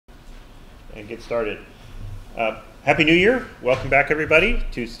and get started. Happy New Year. Welcome back, everybody,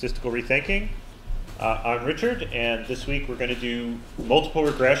 to Statistical Rethinking. I'm Richard, and this week we're going to do multiple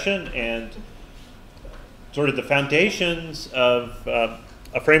regression and sort of the foundations of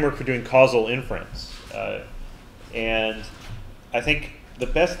a framework for doing causal inference. And I think the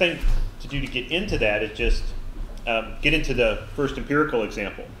best thing to do to get into that is just get into the first empirical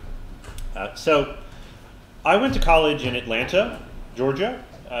example. So I went to college in Atlanta, Georgia,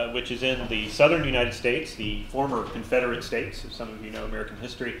 which is in the southern United States, the former Confederate states, if some of you know American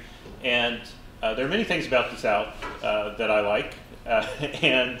history. And there are many things about the South that I like,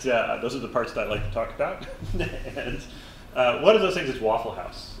 and those are the parts that I like to talk about. And one of those things is Waffle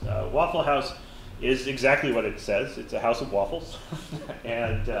House. Waffle House is exactly what it says. It's a house of waffles,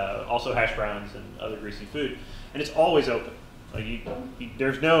 and also hash browns and other greasy food. And it's always open.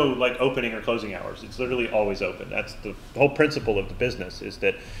 There's no like opening or closing hours. It's literally always open. That's the whole principle of the business, is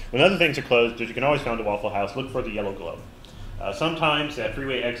that when other things are closed, you can always find a Waffle House. Look for the yellow globe. Sometimes at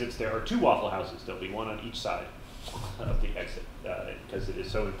freeway exits there are two Waffle Houses. There'll be one on each side of the exit because it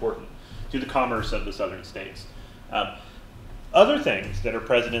is so important to the commerce of the southern states. Other things that are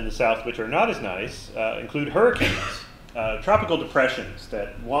present in the South which are not as nice include hurricanes, tropical depressions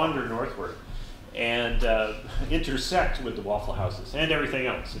that wander northward and intersect with the Waffle Houses and everything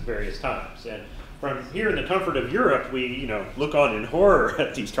else at various times. And from here in the comfort of Europe, we look on in horror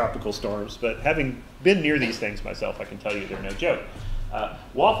at these tropical storms, but having been near these things myself, I can tell you they're no joke.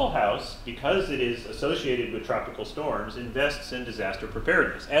 Waffle House, because it is associated with tropical storms, invests in disaster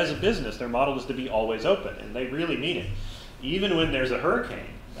preparedness. As a business, their model is to be always open, and they really mean it. Even when there's a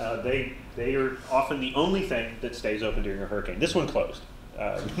hurricane, they are often the only thing that stays open during a hurricane. This one closed.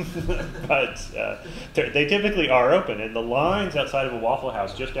 But they typically are open, and the lines outside of a Waffle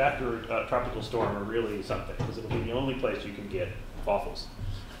House just after a tropical storm are really something, because it'll be the only place you can get waffles,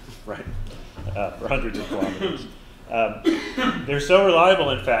 right, for hundreds of kilometers. They're so reliable,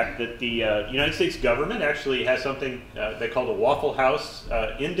 in fact, that the United States government actually has something they call the Waffle House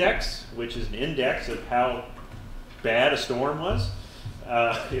Index, which is an index of how bad a storm was.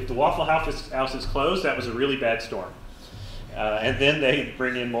 If the Waffle House is closed, that was a really bad storm. And then they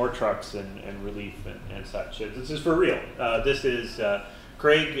bring in more trucks and relief and such. This is for real. This is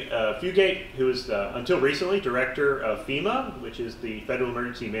Craig Fugate, who is until recently director of FEMA, which is the Federal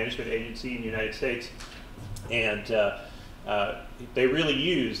Emergency Management Agency in the United States. And they really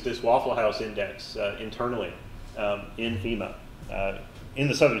use this Waffle House Index internally in FEMA, in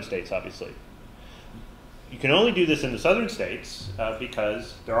the southern states, obviously. You can only do this in the southern states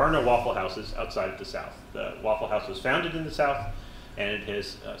because there are no Waffle Houses outside of the South. The Waffle House was founded in the South, and it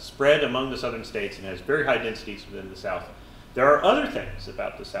has spread among the southern states and has very high densities within the South. There are other things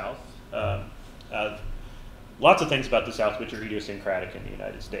about the South, lots of things about the South which are idiosyncratic in the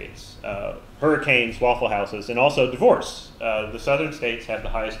United States. Hurricanes, Waffle Houses, and also divorce. The southern states have the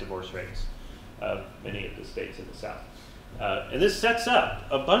highest divorce rates of many of the states in the South. And this sets up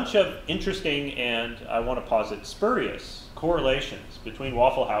a bunch of interesting and, I want to posit, spurious correlations between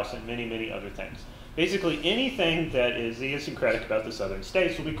Waffle House and many, many other things. Basically, anything that is idiosyncratic about the southern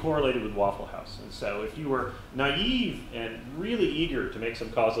states will be correlated with Waffle House. And so if you were naive and really eager to make some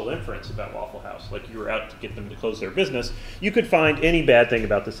causal inference about Waffle House, like you were out to get them to close their business, you could find any bad thing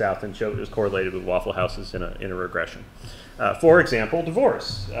about the South and show it was correlated with Waffle Houses in a regression. For example,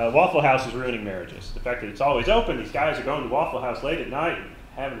 divorce. Waffle House is ruining marriages. The fact that it's always open, these guys are going to Waffle House late at night and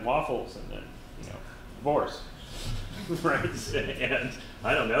having waffles, and then, divorce. Right? And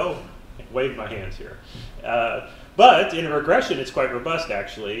I don't know, wave my hands here. But in a regression, it's quite robust,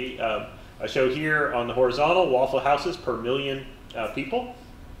 actually. I show here on the horizontal Waffle Houses per million people.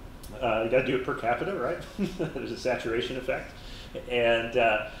 You got to do it per capita, right? There's a saturation effect. And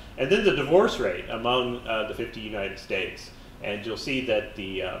then the divorce rate among the 50 United States. And you'll see that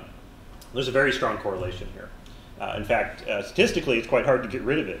there's a very strong correlation here. In fact, statistically, it's quite hard to get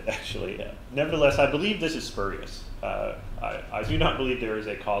rid of it, actually. Nevertheless, I believe this is spurious. I do not believe there is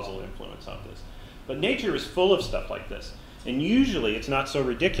a causal influence on this. But nature is full of stuff like this. And usually, it's not so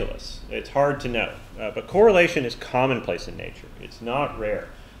ridiculous. It's hard to know. But correlation is commonplace in nature. It's not rare.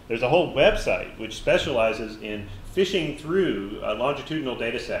 There's a whole website which specializes in fishing through longitudinal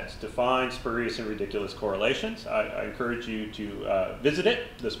data sets to find spurious and ridiculous correlations. I encourage you to visit it,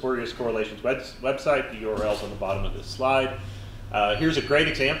 the Spurious Correlations website. The URL's on the bottom of this slide. Here's a great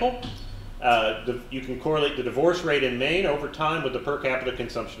example. You can correlate the divorce rate in Maine over time with the per capita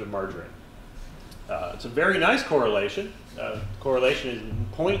consumption of margarine. It's a very nice correlation. Correlation is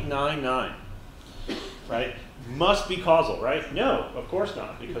 0.99, right? Must be causal, right? No, of course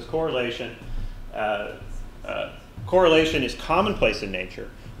not, because correlation is commonplace in nature.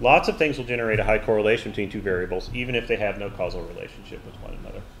 lots of things will generate a high correlation between two variables, even if they have no causal relationship with one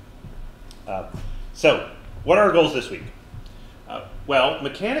another. So, what are our goals this week? Well,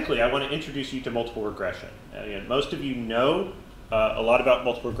 mechanically, I want to introduce you to multiple regression. Most of you know a lot about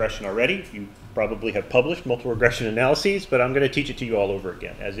multiple regression already. You probably have published multiple regression analyses, but I'm going to teach it to you all over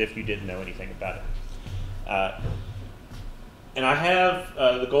again, as if you didn't know anything about it. And I have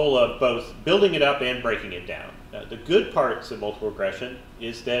the goal of both building it up and breaking it down. The good parts of multiple regression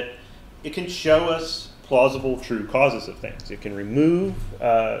is that it can show us plausible true causes of things. It can remove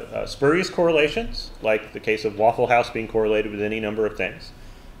spurious correlations, like the case of Waffle House being correlated with any number of things.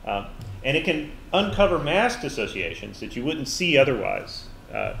 And it can uncover masked associations that you wouldn't see otherwise,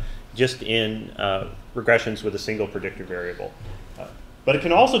 just in regressions with a single predictor variable. But it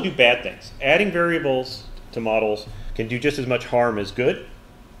can also do bad things. Adding variables to models can do just as much harm as good.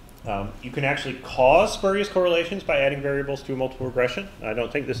 You can actually cause spurious correlations by adding variables to a multiple regression. I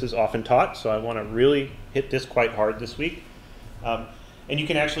don't think this is often taught, so I want to really hit this quite hard this week. And you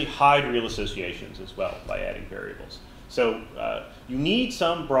can actually hide real associations as well by adding variables. So you need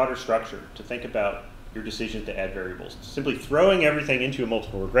some broader structure to think about your decision to add variables. Simply throwing everything into a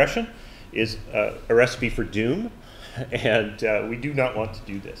multiple regression is a recipe for doom, and we do not want to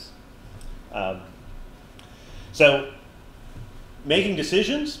do this. So making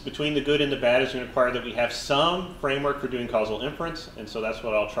decisions between the good and the bad is going to require that we have some framework for doing causal inference, and so that's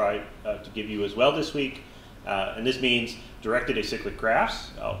what I'll try to give you as well this week. And this means directed acyclic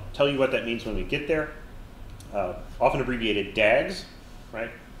graphs. I'll tell you what that means when we get there. Often abbreviated DAGs,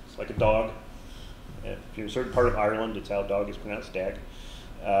 right? It's like a dog. If you're in a certain part of Ireland, it's how dog is pronounced, DAG.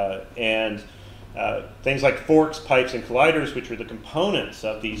 And things like forks, pipes, and colliders, which are the components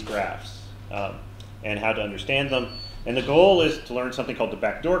of these graphs, and how to understand them. And the goal is to learn something called the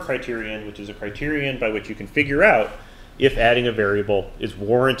backdoor criterion, which is a criterion by which you can figure out if adding a variable is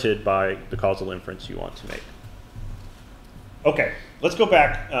warranted by the causal inference you want to make. Okay, let's go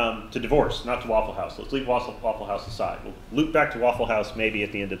back to divorce, not to Waffle House. Let's leave Waffle House aside. We'll loop back to Waffle House maybe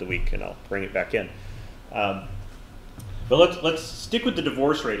at the end of the week, and I'll bring it back in. But let's stick with the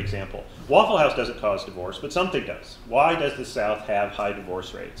divorce rate example. Waffle House doesn't cause divorce, but something does. Why does the South have high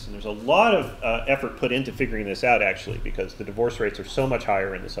divorce rates? And there's a lot of effort put into figuring this out, actually, because the divorce rates are so much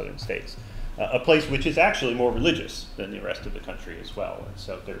higher in the southern states. A place which is actually more religious than the rest of the country as well. And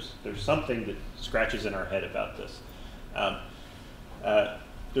so there's something that scratches in our head about this.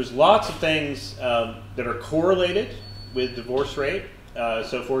 There's lots of things that are correlated with divorce rate.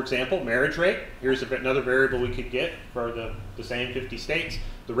 So for example, marriage rate. Here's another variable we could get for the same 50 states.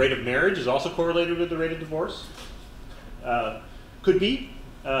 The rate of marriage is also correlated with the rate of divorce. Could be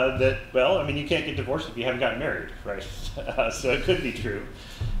that, well, I mean, you can't get divorced if you haven't gotten married, right? So it could be true.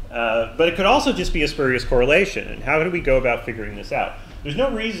 But it could also just be a spurious correlation. And how do we go about figuring this out? There's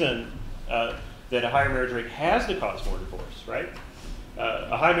no reason that a higher marriage rate has to cause more divorce, right?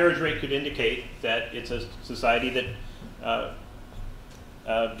 A high marriage rate could indicate that it's a society that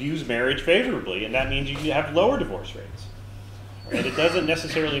views marriage favorably, and that means you have lower divorce rates. Right? It doesn't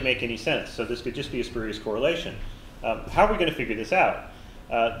necessarily make any sense, so this could just be a spurious correlation. How are we going to figure this out?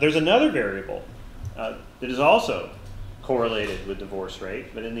 There's another variable that is also correlated with divorce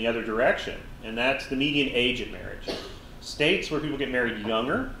rate, but in the other direction, and that's the median age of marriage. States where people get married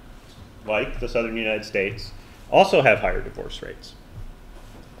younger, like the southern United States, also have higher divorce rates.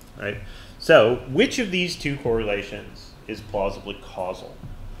 Right? So, which of these two correlations is plausibly causal?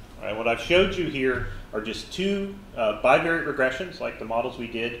 All right, what I've showed you here are just two bivariate regressions, like the models we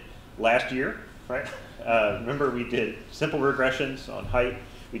did last year. Right? Remember, we did simple regressions on height.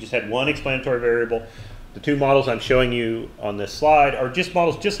 We just had one explanatory variable. The two models I'm showing you on this slide are just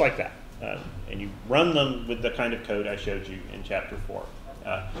models just like that. And you run them with the kind of code I showed you in chapter 4.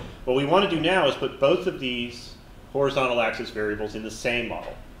 What we want to do now is put both of these horizontal axis variables in the same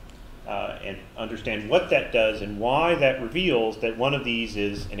model. And understand what that does and why that reveals that one of these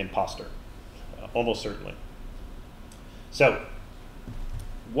is an imposter, almost certainly. So,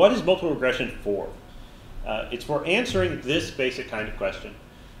 what is multiple regression for? It's for answering this basic kind of question.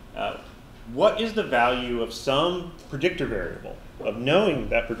 What is the value of some predictor variable, of knowing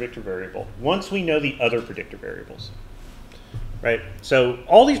that predictor variable, once we know the other predictor variables? Right? So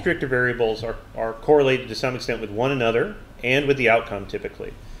all these predictor variables are correlated to some extent with one another and with the outcome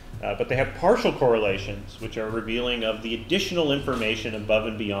typically. But they have partial correlations, which are revealing of the additional information above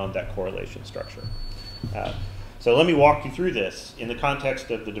and beyond that correlation structure. So let me walk you through this. In the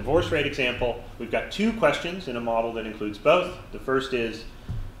context of the divorce rate example, we've got two questions in a model that includes both. The first is,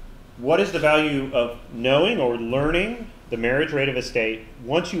 what is the value of knowing or learning the marriage rate of a state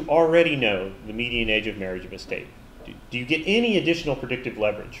once you already know the median age of marriage of a state? Do you get any additional predictive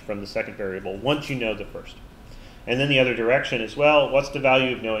leverage from the second variable once you know the first? And then the other direction as well, what's the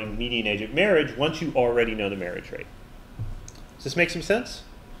value of knowing median age of marriage once you already know the marriage rate? Does this make some sense?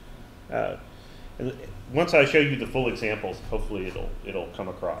 And once I show you the full examples, hopefully it'll come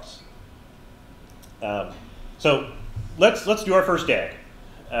across. So let's do our first DAG.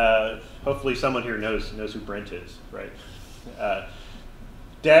 Hopefully someone here knows who Brent is, right?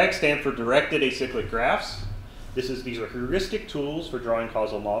 DAGs stand for directed acyclic graphs. These are heuristic tools for drawing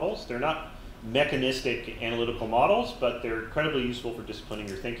causal models. They're not mechanistic analytical models, but they're incredibly useful for disciplining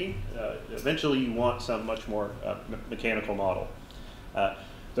your thinking. Eventually you want some much more mechanical model.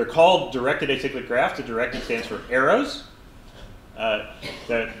 They're called directed acyclic graphs. The directed stands for arrows.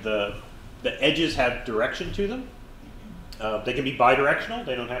 The edges have direction to them. They can be bidirectional.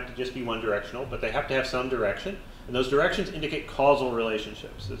 They don't have to just be one directional, but they have to have some direction. And those directions indicate causal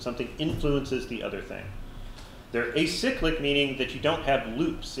relationships, that something influences the other thing. They're acyclic, meaning that you don't have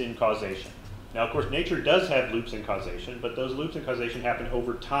loops in causation. Now, of course, nature does have loops in causation, but those loops in causation happen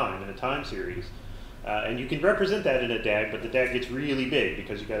over time in a time series. And you can represent that in a DAG, but the DAG gets really big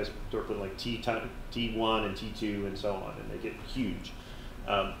because you guys start with like T1 and T2 and so on, and they get huge.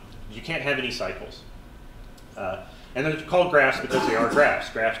 You can't have any cycles. And they're called graphs because they are graphs.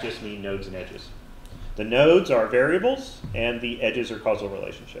 Graphs just mean nodes and edges. The nodes are variables, and the edges are causal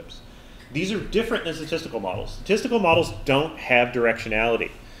relationships. These are different than statistical models. Statistical models don't have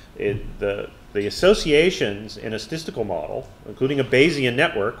directionality. The associations in a statistical model, including a Bayesian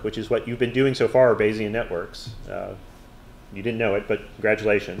network, which is what you've been doing so far, are Bayesian networks. You didn't know it, but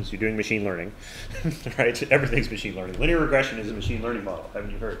congratulations, you're doing machine learning, right? Everything's machine learning. Linear regression is a machine learning model,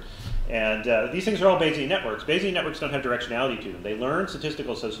 haven't you heard? And these things are all Bayesian networks. Bayesian networks don't have directionality to them. They learn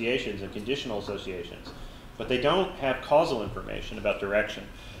statistical associations and conditional associations, but they don't have causal information about direction.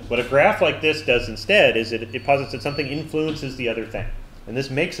 What a graph like this does instead is it posits that something influences the other thing. And this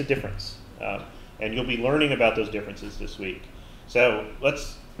makes a difference. And you'll be learning about those differences this week. So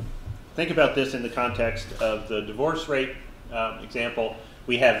let's think about this in the context of the divorce rate example.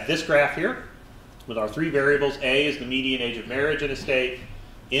 We have this graph here with our three variables. A is the median age of marriage in a state,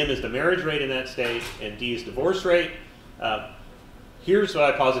 M is the marriage rate in that state, and D is divorce rate. Here's what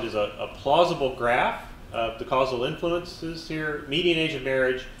I posit is a plausible graph of the causal influences here. Median age of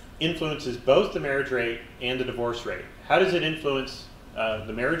marriage influences both the marriage rate and the divorce rate. How does it influence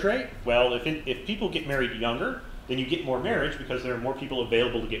the marriage rate? Well, if people get married younger, then you get more marriage because there are more people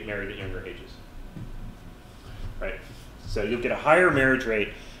available to get married at younger ages. Right? So you'll get a higher marriage rate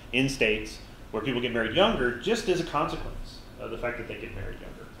in states where people get married younger just as a consequence of the fact that they get married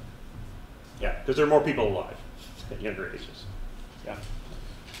younger. Yeah, because there are more people alive at younger ages. Yeah.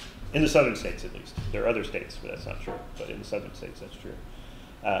 In the southern states, at least. There are other states where that's not true, but in the southern states, that's true.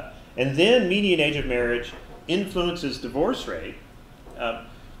 And then median age of marriage influences divorce rate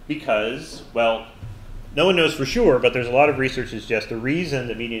because, well, no one knows for sure, but there's a lot of research that suggests the reason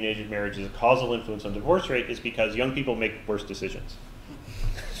that median age of marriage is a causal influence on divorce rate is because young people make worse decisions.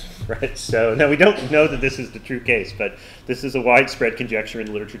 Right? So now we don't know that this is the true case, but this is a widespread conjecture in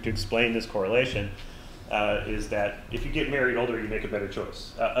the literature to explain this correlation, is that if you get married older, you make a better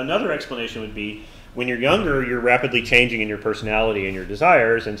choice. Another explanation would be when you're younger, you're rapidly changing in your personality and your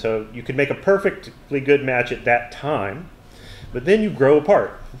desires, and so you could make a perfectly good match at that time, but then you grow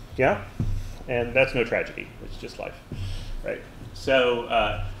apart, yeah? And that's no tragedy, it's just life, right?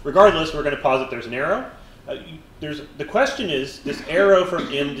 So regardless, we're going to posit there's an arrow. The question is, this arrow from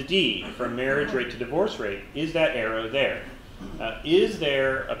M to D, from marriage rate to divorce rate, is that arrow there? Is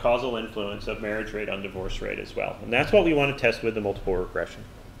there a causal influence of marriage rate on divorce rate as well? And that's what we want to test with the multiple regression.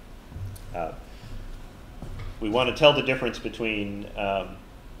 We want to tell the difference between, I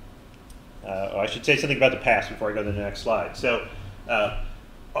should say something about the past before I go to the next slide. So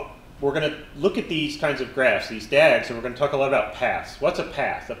we're going to look at these kinds of graphs, these DAGs, and we're going to talk a lot about paths. What's a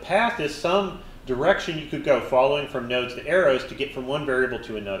path? A path is some direction you could go following from nodes to arrows to get from one variable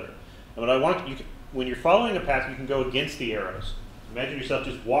to another. And what I want, when you're following a path, you can go against the arrows. Imagine yourself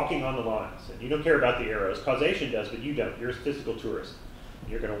just walking on the lines. And you don't care about the arrows. Causation does, but you don't. You're a statistical tourist.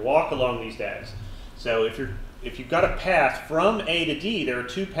 You're going to walk along these DAGs. So if you've got a path from A to D, there are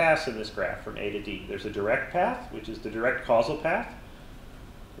two paths in this graph from A to D. There's a direct path, which is the direct causal path.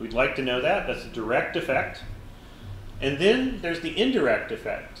 We'd like to know that. That's a direct effect. And then there's the indirect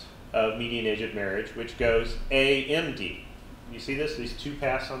effect of median age of marriage, which goes AMD. You see this? These two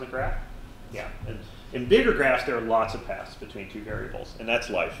paths on the graph? Yeah. And in bigger graphs, there are lots of paths between two variables, and that's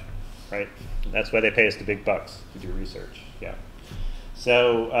life, right? And that's why they pay us the big bucks to do research. Yeah.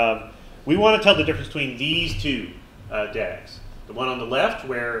 So we want to tell the difference between these two DAGs. The one on the left,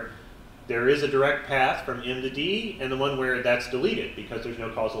 where there is a direct path from M to D, and the one where that's deleted because there's no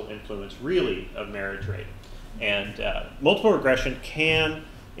causal influence really of marriage rate. And multiple regression can,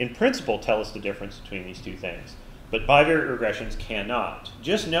 in principle, tell us the difference between these two things. But bivariate regressions cannot.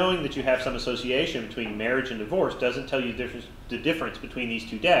 Just knowing that you have some association between marriage and divorce doesn't tell you the difference between these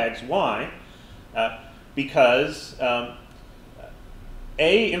two DAGs. Why? Because A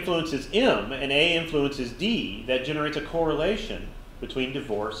influences M and A influences D. That generates a correlation between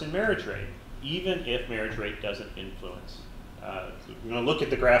divorce and marriage rate, even if marriage rate doesn't influence. We're going to look at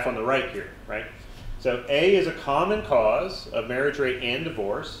the graph on the right here, right? So A is a common cause of marriage rate and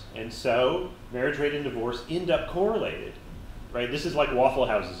divorce, and so marriage rate and divorce end up correlated, right? This is like Waffle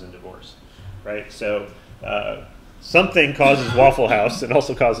Houses in divorce, right? So something causes Waffle House and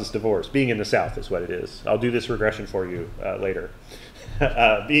also causes divorce. Being in the South is what it is. I'll do this regression for you later.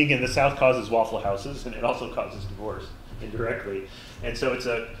 Being in the South causes Waffle Houses, and it also causes divorce indirectly. And so it's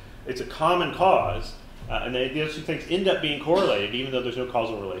a common cause, and those two things end up being correlated even though there's no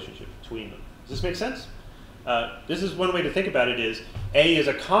causal relationship between them. Does this make sense? This is one way to think about it is A is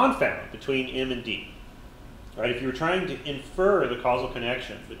a confound between M and D. Right? If you were trying to infer the causal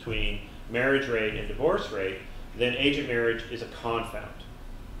connection between marriage rate and divorce rate, then age of marriage is a confound.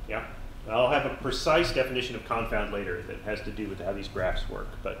 Yeah? I'll have a precise definition of confound later that has to do with how these graphs work,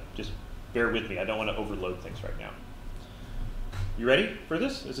 but just bear with me. I don't want to overload things right now. You ready for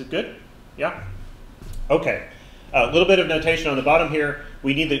this? Is it good? Yeah? Okay. A little bit of notation on the bottom here.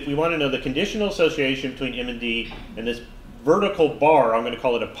 We want to know the conditional association between M and D, and this vertical bar, I'm going to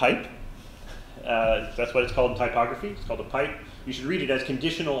call it a pipe. That's what it's called in typography. It's called a pipe. You should read it as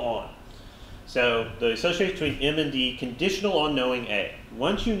conditional on. So the association between M and D, conditional on knowing A.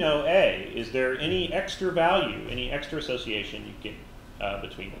 Once you know A, is there any extra value, any extra association you get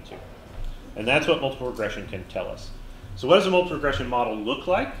between the two? And that's what multiple regression can tell us. So what does a multiple regression model look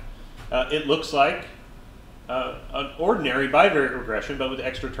like? It looks like an ordinary bivariate regression, but with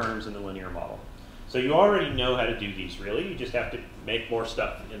extra terms in the linear model. So you already know how to do these, really. You just have to make more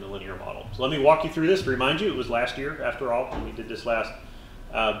stuff in the linear model. So let me walk you through this to remind you. It was last year, after all, when we did this last.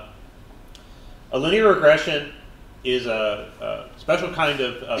 A linear regression is a special kind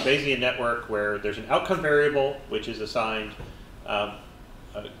of Bayesian network where there's an outcome variable, which is assigned a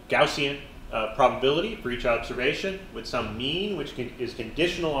Gaussian probability for each observation with some mean, which is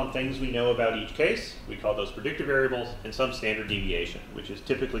conditional on things we know about each case. We call those predictor variables, and some standard deviation, which is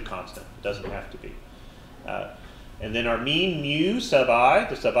typically constant. It doesn't have to be. And then our mean mu sub I,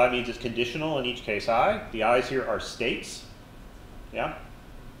 the sub I means it's conditional in each case I. The i's here are states. Yeah?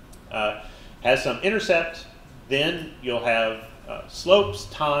 Has some intercept. Then you'll have slopes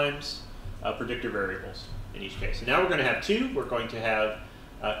times predictor variables in each case. And now we're going to have two. We're going to have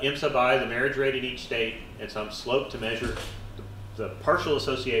M sub I, the marriage rate in each state, and some slope to measure the partial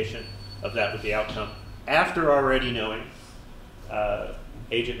association of that with the outcome after already knowing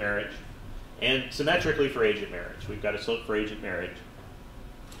age at marriage. And symmetrically for age at marriage. We've got a slope for age at marriage.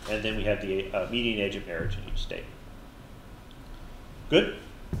 And then we have the median age at marriage in each state. Good?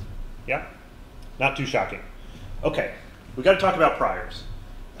 Yeah? Not too shocking. Okay, we've got to talk about priors.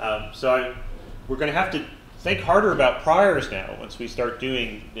 We're going to have to think harder about priors now once we start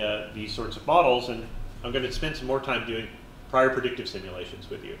doing these sorts of models, and I'm going to spend some more time doing prior predictive simulations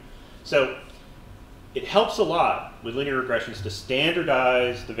with you. So it helps a lot with linear regressions to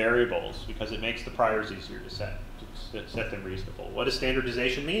standardize the variables because it makes the priors easier to set them reasonable. What does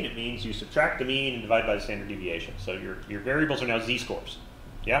standardization mean? It means you subtract the mean and divide by the standard deviation. So your variables are now z-scores.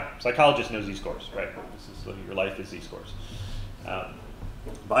 Yeah? Psychologists know z-scores, right? Your life is z-scores.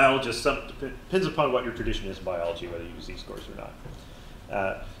 Biologists, depends upon what your tradition is in biology, whether you use z-scores or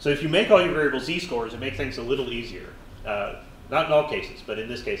not. So if you make all your variables z-scores, it makes things a little easier. Not in all cases, but in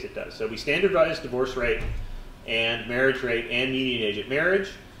this case it does. So we standardize divorce rate and marriage rate and median age at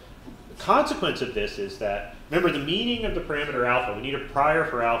marriage. The consequence of this is that, remember the meaning of the parameter alpha, we need a prior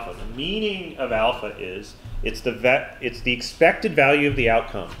for alpha. The meaning of alpha is it's the expected value of the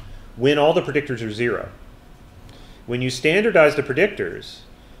outcome when all the predictors are 0. When you standardize the predictors,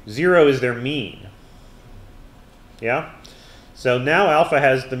 0 is their mean. Yeah? So now alpha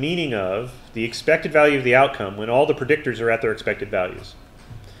has the meaning of the expected value of the outcome when all the predictors are at their expected values.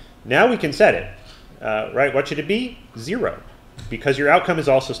 Now we can set it. Right? What should it be? 0. Because your outcome is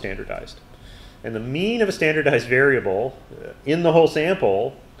also standardized. And the mean of a standardized variable in the whole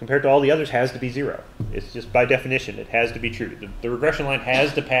sample compared to all the others has to be 0. It's just by definition, it has to be true. The regression line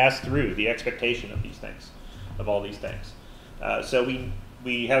has to pass through the expectation of these things, of all these things. So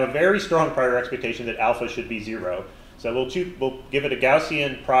we have a very strong prior expectation that alpha should be 0. So we'll give it a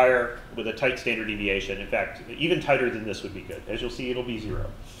Gaussian prior with a tight standard deviation. In fact, even tighter than this would be good. As you'll see, it'll be 0.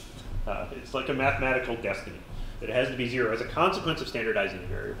 It's like a mathematical destiny that it has to be 0 as a consequence of standardizing the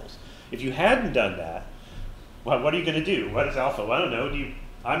variables. If you hadn't done that, well, what are you going to do? What is alpha? Well, I don't know.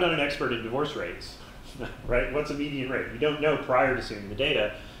 I'm not an expert in divorce rates, right? What's a median rate? You don't know prior to seeing the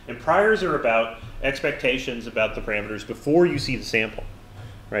data. And priors are about expectations about the parameters before you see the sample,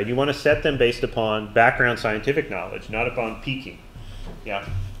 right? You want to set them based upon background scientific knowledge, not upon peaking. Yeah,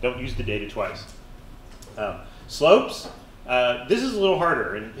 don't use the data twice. Slopes, this is a little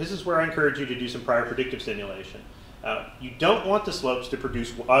harder, and this is where I encourage you to do some prior predictive simulation. You don't want the slopes to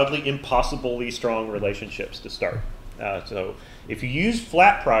produce wildly impossibly strong relationships to start. So if you use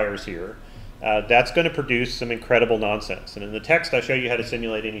flat priors here, that's going to produce some incredible nonsense. And in the text, I show you how to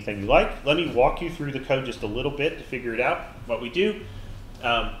simulate anything you like. Let me walk you through the code just a little bit to figure it out, what we do.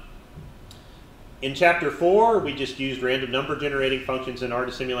 In chapter 4, we just used random number generating functions in R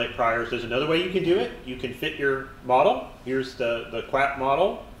to simulate priors. There's another way you can do it. You can fit your model. Here's the QAP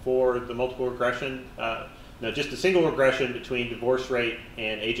model for the multiple regression. No, just a single regression between divorce rate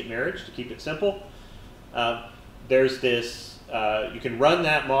and agent marriage to keep it simple. There's this, you can run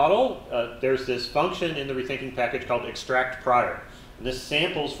that model. There's this function in the rethinking package called extract prior. And this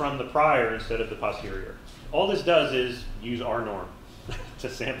samples from the prior instead of the posterior. All this does is use R norm to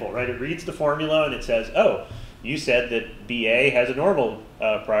sample, right? It reads the formula and it says, oh, you said that BA has a normal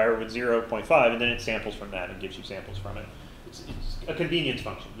prior with 0.5, and then it samples from that and gives you samples from it. It's a convenience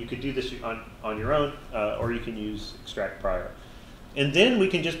function. You could do this on your own, or you can use extract prior. And then we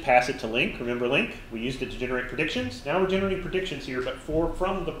can just pass it to link. Remember link? We used it to generate predictions. Now we're generating predictions here, but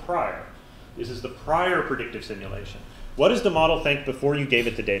from the prior. This is the prior predictive simulation. What does the model think before you gave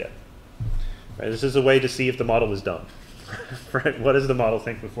it the data? Right, this is a way to see if the model is dumb. Right? What does the model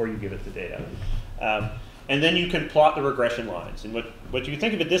think before you give it the data? And then you can plot the regression lines. And what you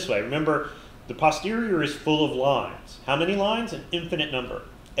think of it this way, remember, the posterior is full of lines. How many lines? An infinite number.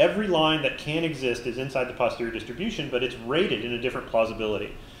 Every line that can exist is inside the posterior distribution, but it's rated in a different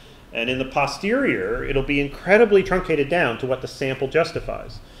plausibility. And in the posterior, it'll be incredibly truncated down to what the sample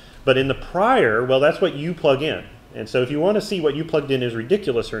justifies. But in the prior, well, that's what you plug in. And so if you want to see what you plugged in is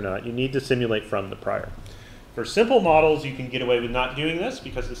ridiculous or not, you need to simulate from the prior. For simple models, you can get away with not doing this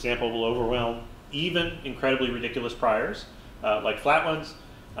because the sample will overwhelm even incredibly ridiculous priors, like flat ones.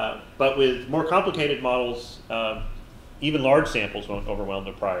 But with more complicated models, even large samples won't overwhelm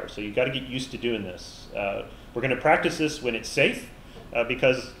the prior. So you've got to get used to doing this. We're going to practice this when it's safe,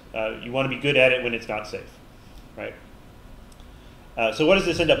 because you want to be good at it when it's not safe, right? So what does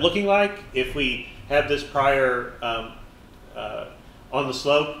this end up looking like if we have this prior on the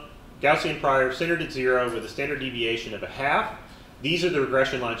slope, Gaussian prior centered at 0 with a standard deviation of 1/2. These are the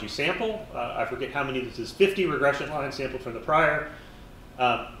regression lines you sample. I forget how many this is, 50 regression lines sampled from the prior.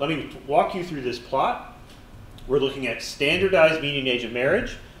 Let me walk you through this plot. We're looking at standardized median age of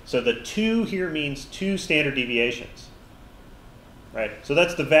marriage. So the 2 here means 2 standard deviations, right? So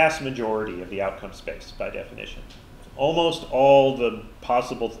that's the vast majority of the outcome space by definition. Almost all the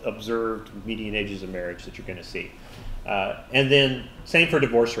possible observed median ages of marriage that you're going to see. And then same for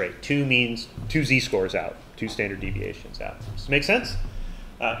divorce rate. 2 means 2 z-scores out, 2 standard deviations out. Does this make sense?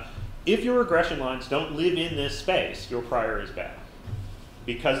 If your regression lines don't live in this space, your prior is bad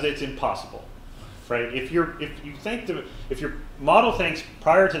because it's impossible, right? If your model thinks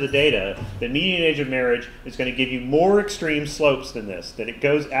prior to the data that median age of marriage is going to give you more extreme slopes than this, that it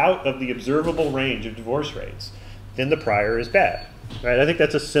goes out of the observable range of divorce rates, then the prior is bad, right? I think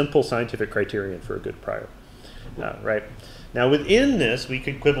that's a simple scientific criterion for a good prior. Right. Now within this, we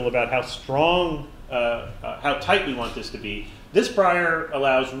could quibble about how strong, how tight we want this to be. This prior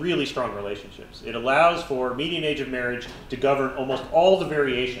allows really strong relationships. It allows for median age of marriage to govern almost all the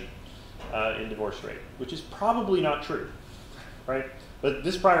variation in divorce rate, which is probably not true, right? But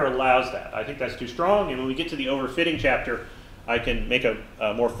this prior allows that. I think that's too strong, and when we get to the overfitting chapter, I can make a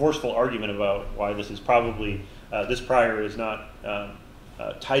more forceful argument about why this is probably, this prior is not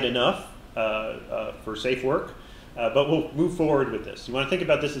tight enough for safe work. But we'll move forward with this. You want to think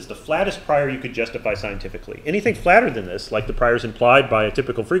about this as the flattest prior you could justify scientifically. Anything flatter than this, like the priors implied by a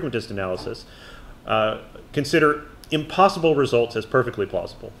typical frequentist analysis, consider impossible results as perfectly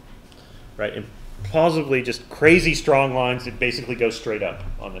plausible, right? Implausibly just crazy strong lines that basically go straight up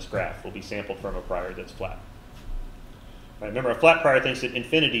on this graph will be sampled from a prior that's flat. Right? Remember, a flat prior thinks that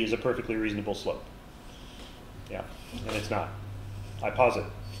infinity is a perfectly reasonable slope. Yeah, and it's not. I posit.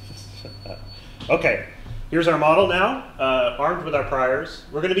 Okay. Here's our model now, armed with our priors.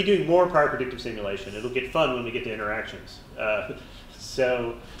 We're going to be doing more prior predictive simulation. It'll get fun when we get to interactions.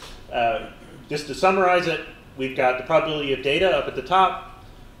 Just to summarize it, we've got the probability of data up at the top,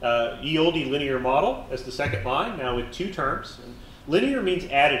 ye olde linear model as the second line, now with 2 terms. Linear means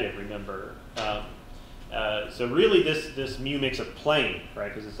additive, remember. So really this mu makes a plane,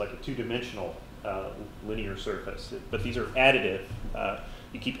 right? Because it's like a two-dimensional linear surface. But these are additive.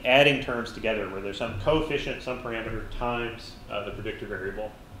 You keep adding terms together where there's some coefficient, some parameter times the predictor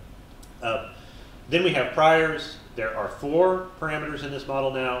variable. Then we have priors. There are 4 parameters in this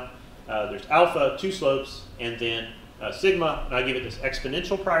model now. There's alpha, 2 slopes, and then sigma. And I give it this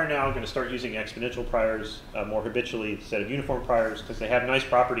exponential prior now. I'm going to start using exponential priors more habitually instead of uniform priors because they have nice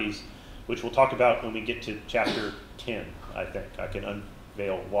properties, which we'll talk about when we get to chapter 10, I think. I can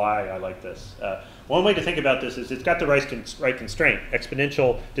unveil why I like this. One way to think about this is it's got the right constraint.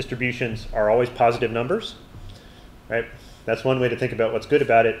 Exponential distributions are always positive numbers, right? That's one way to think about what's good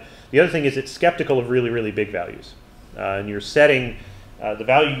about it. The other thing is it's skeptical of really, really big values. And you're setting, the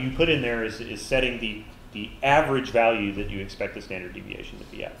value you put in there is setting the average value that you expect the standard deviation to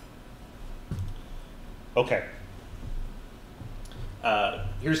be at. Okay.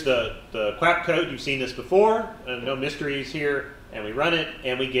 Here's the QAP code. You've seen this before. No mysteries here. And we run it,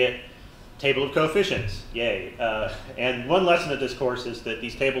 and we get table of coefficients. Yay. And one lesson of this course is that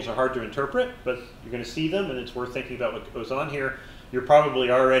these tables are hard to interpret, but you're going to see them, and it's worth thinking about what goes on here. You're probably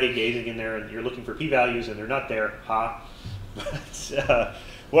already gazing in there, and you're looking for p-values, and they're not there. Ha. But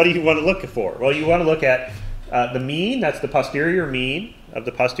what do you want to look for? Well, you want to look at the mean. That's the posterior mean of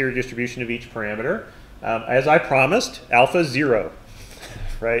the posterior distribution of each parameter. As I promised, alpha is 0,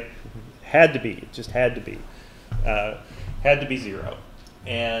 right? Had to be. It just had to be. Had to be 0.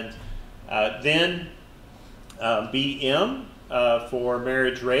 And then BM for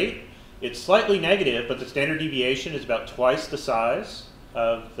marriage rate. It's slightly negative, but the standard deviation is about twice the size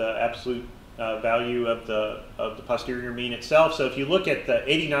of the absolute value of the posterior mean itself. So if you look at the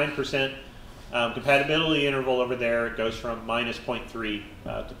 89% compatibility interval over there, it goes from minus 0.3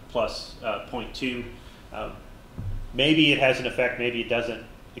 to plus 0.2. Maybe it has an effect, maybe it doesn't.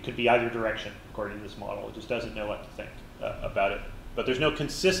 It could be either direction, according to this model. It just doesn't know what to think about it. But there's no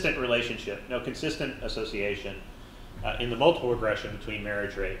consistent relationship, no consistent association in the multiple regression between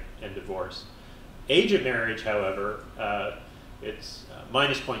marriage rate and divorce. Age of marriage, however, it's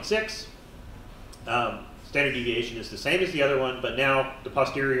minus 0.6. Standard deviation is the same as the other one, but now the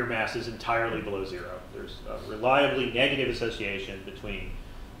posterior mass is entirely below 0. There's a reliably negative association between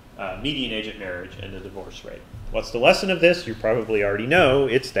median age at marriage and the divorce rate. What's the lesson of this? You probably already know.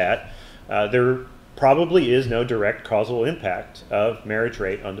 It's that there probably is no direct causal impact of marriage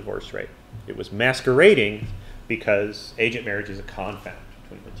rate on divorce rate. It was masquerading because age at marriage is a confound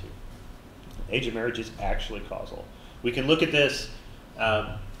between the two. Age at marriage is actually causal. We can look at this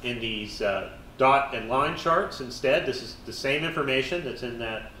in these dot and line charts instead. This is the same information that's in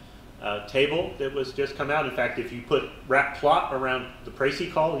that table that was just come out. In fact, if you put wrap plot around the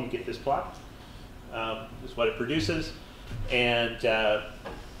Précis call, you get this plot. This is what it produces. And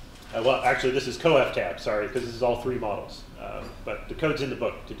well, actually, this is CoF tab, sorry, because this is all 3 models. But the code's in the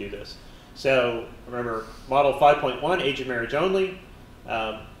book to do this. So remember, model 5.1, age of marriage only.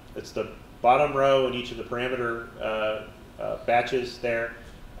 It's the bottom row in each of the parameter batches there.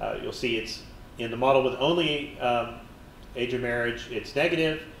 You'll see it's in the model with only age of marriage, it's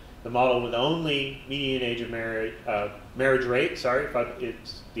negative. The model with only median age of marriage, marriage rate, sorry,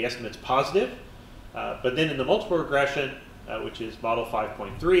 the estimate's positive. But then in the multiple regression, which is model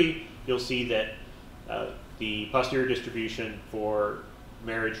 5.3, you'll see that the posterior distribution for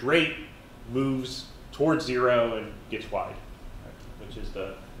marriage rate moves towards 0 and gets wide, right, which is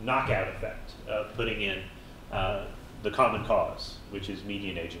the knockout effect of putting in the common cause, which is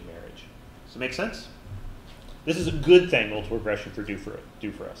median age of marriage. Does it make sense? This is a good thing multiple regression do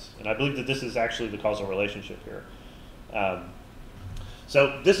for us. And I believe that this is actually the causal relationship here.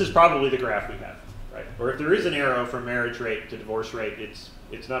 So this is probably the graph we have, right? Or if there is an arrow from marriage rate to divorce rate,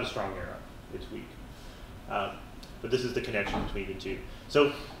 it's not a strong arrow. It's weak. But this is the connection between the two.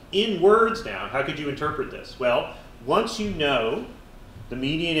 So in words now, how could you interpret this? Well, once you know the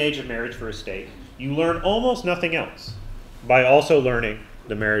median age of marriage for a state, you learn almost nothing else by also learning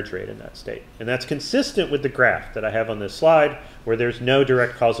the marriage rate in that state. And that's consistent with the graph that I have on this slide, where there's no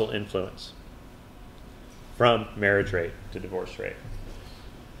direct causal influence from marriage rate to divorce rate.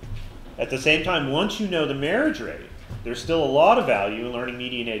 At the same time, once you know the marriage rate, there's still a lot of value in learning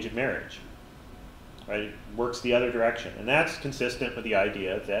median age of marriage. Right? It works the other direction. And that's consistent with the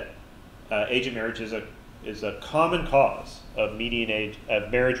idea that age of marriage is a common cause of median age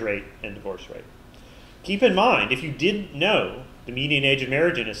of marriage rate and divorce rate. Keep in mind, if you didn't know the median age of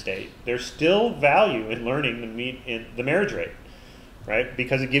marriage in a state, there's still value in learning the marriage rate, right?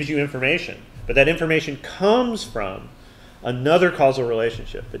 Because it gives you information. But that information comes from another causal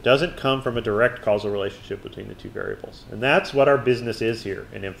relationship. It doesn't come from a direct causal relationship between the two variables. And that's what our business is here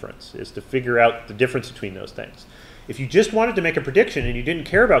in inference, is to figure out the difference between those things. If you just wanted to make a prediction and you didn't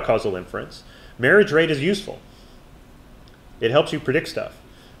care about causal inference, marriage rate is useful. It helps you predict stuff.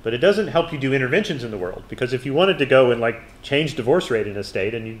 But it doesn't help you do interventions in the world, because if you wanted to go and like change divorce rate in a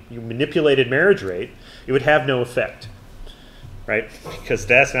state and you manipulated marriage rate, it would have no effect, right? Because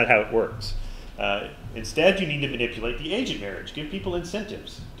that's not how it works. Instead, you need to manipulate the age of marriage, give people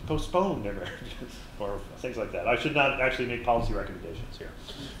incentives to postpone their marriages or things like that. I should not actually make policy recommendations here.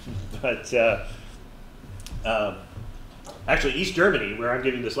 But actually, East Germany, where I'm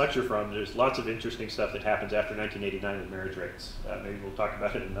giving this lecture from, there's lots of interesting stuff that happens after 1989 with marriage rates. Maybe we'll talk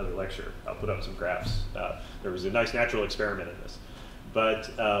about it in another lecture. I'll put up some graphs. There was a nice natural experiment in this. But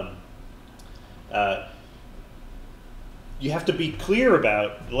you have to be clear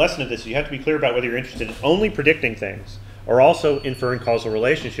about, the lesson of this, you have to be clear about whether you're interested in only predicting things or also inferring causal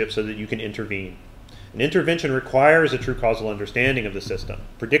relationships so that you can intervene. An intervention requires a true causal understanding of the system.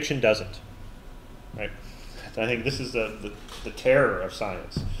 Prediction doesn't, right? I think this is the terror of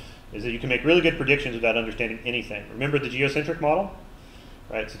science, is that you can make really good predictions without understanding anything. Remember the geocentric model?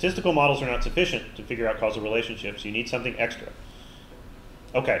 Right? Statistical models are not sufficient to figure out causal relationships. You need something extra.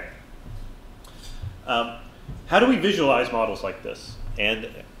 Okay. How do we visualize models like this? And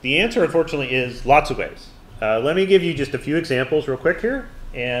the answer, unfortunately, is lots of ways. Let me give you just a few examples real quick here.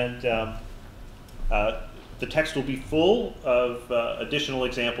 And the text will be full of additional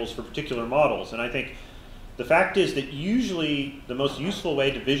examples for particular models. And I think the fact is that usually the most useful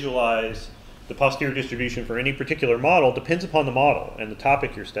way to visualize the posterior distribution for any particular model depends upon the model and the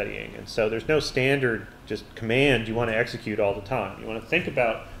topic you're studying. And so there's no standard just command you want to execute all the time. You want to think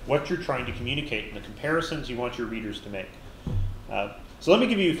about what you're trying to communicate and the comparisons you want your readers to make. So let me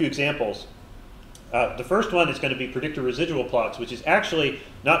give you a few examples. The first one is going to be predictor residual plots, which is actually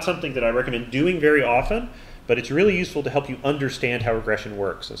not something that I recommend doing very often, but it's really useful to help you understand how regression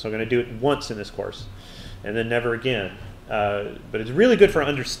works. And so I'm going to do it once in this course and then never again. But it's really good for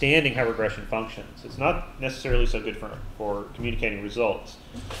understanding how regression functions. It's not necessarily so good for communicating results.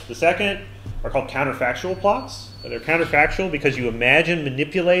 The second are called counterfactual plots. They're counterfactual because you imagine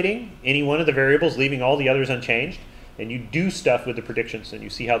manipulating any one of the variables, leaving all the others unchanged, and you do stuff with the predictions and you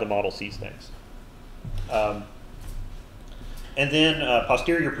see how the model sees things. And then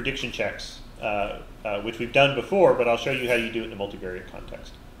posterior prediction checks, which we've done before, but I'll show you how you do it in a multivariate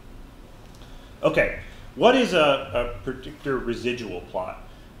context. Okay. What is a predictor residual plot?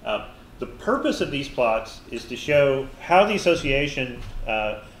 The purpose of these plots is to show how the association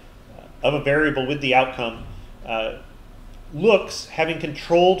of a variable with the outcome looks having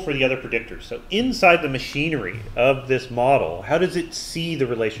controlled for the other predictors. So inside the machinery of this model, how does it see the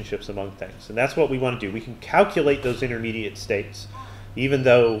relationships among things? And that's what we want to do. We can calculate those intermediate states, even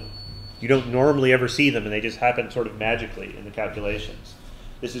though you don't normally ever see them and they just happen sort of magically in the calculations.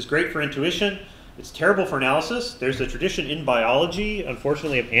 This is great for intuition. It's terrible for analysis. There's a tradition in biology,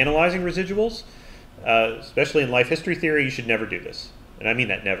 unfortunately, of analyzing residuals. Especially in life history theory, you should never do this. And I mean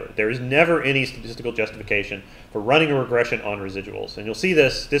that never. There is never any statistical justification for running a regression on residuals. And you'll see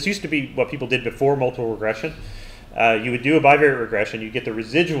this. This used to be what people did before multiple regression. You would do a bivariate regression. You get the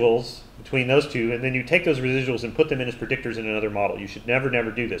residuals between those two, and then you take those residuals and put them in as predictors in another model. You should never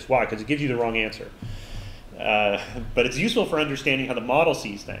do this. Why? Because it gives you the wrong answer. But it's useful for understanding how the model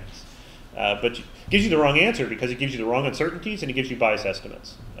sees things. But it gives you the wrong answer because it gives you the wrong uncertainties and it gives you bias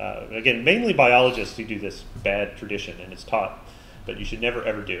estimates. Again, mainly biologists who do this bad tradition, and it's taught, but you should never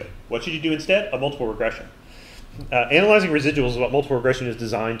ever do it. What should you do instead? A multiple regression. Analyzing residuals is what multiple regression is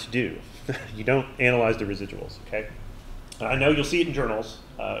designed to do. You don't analyze the residuals, okay? I know you'll see it in journals,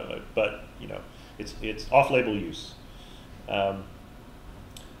 but you know it's off-label use.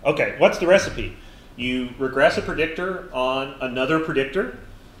 Okay, what's the recipe? You regress a predictor on another predictor.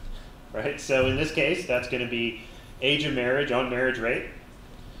 Right? So in this case, that's going to be age of marriage on marriage rate.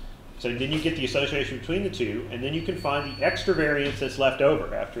 So then you get the association between the two, and then you can find the extra variance that's left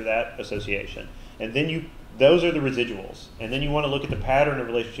over after that association. And then those are the residuals. And then you want to look at the pattern of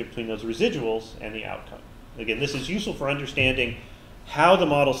relationship between those residuals and the outcome. Again, this is useful for understanding how the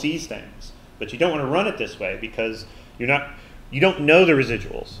model sees things, but you don't want to run it this way because you don't know the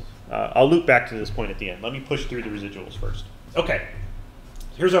residuals. I'll loop back to this point at the end. Let me push through the residuals first. Okay.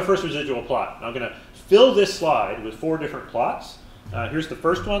 Here's our first residual plot. I'm going to fill this slide with 4 different plots. Here's the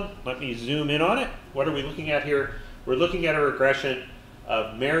first one. Let me zoom in on it. What are we looking at here? We're looking at a regression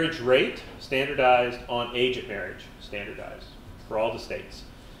of marriage rate standardized on age at marriage, standardized for all the states.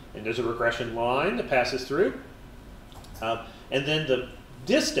 And there's a regression line that passes through. And then the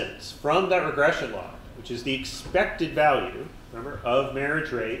distance from that regression line, which is the expected value, remember, of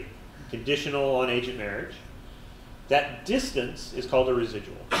marriage rate, conditional on age at marriage, that distance is called a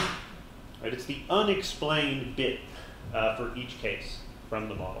residual. Right? It's the unexplained bit for each case from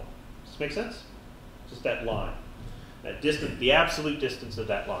the model. Does this make sense? Just that line. That distance, the absolute distance of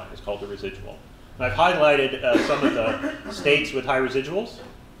that line is called a residual. And I've highlighted some of the states with high residuals.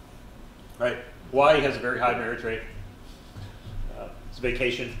 Right? Hawaii has a very high marriage rate. It's a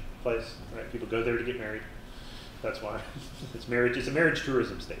vacation place. Right? People go there to get married. That's why. It's marriage. It's a marriage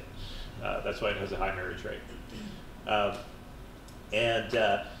tourism state. That's why it has a high marriage rate.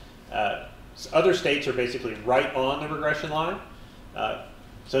 Other states are basically right on the regression line.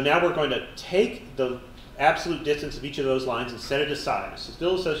 So now we're going to take the absolute distance of each of those lines and set it aside. It's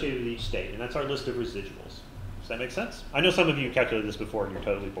still associated with each state, and that's our list of residuals. Does that make sense? I know some of you calculated this before and you're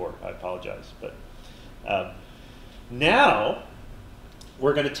totally bored. I apologize. But now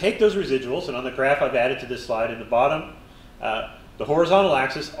we're going to take those residuals, and on the graph I've added to this slide in the bottom, the horizontal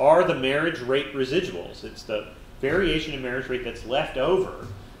axis are the marriage rate residuals. It's the variation in marriage rate that's left over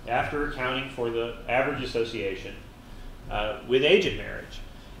after accounting for the average association with age at marriage.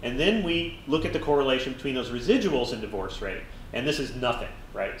 And then we look at the correlation between those residuals and divorce rate, and this is nothing,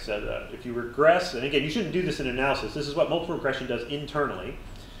 right? So if you regress, and again, you shouldn't do this in analysis. This is what multiple regression does internally.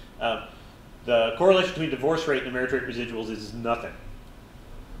 The correlation between divorce rate and marriage rate residuals is nothing.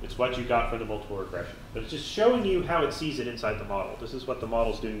 It's what you got for the multiple regression. But it's just showing you how it sees it inside the model. This is what the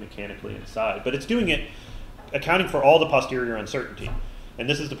model's doing mechanically inside. But it's doing it accounting for all the posterior uncertainty. And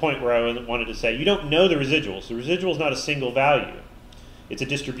this is the point where I wanted to say, you don't know the residuals. The residual is not a single value. It's a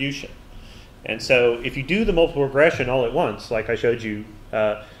distribution. And so if you do the multiple regression all at once, like I showed you,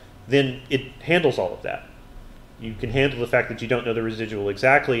 then it handles all of that. You can handle the fact that you don't know the residual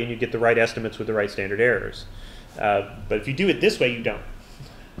exactly, and you get the right estimates with the right standard errors. But if you do it this way, you don't.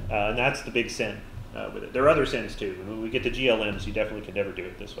 And that's the big sin with it. There are other sins too. When we get to GLMs, you definitely can never do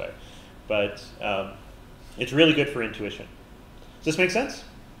it this way. But it's really good for intuition. Does this make sense?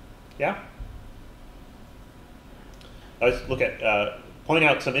 Yeah? Let's look at, point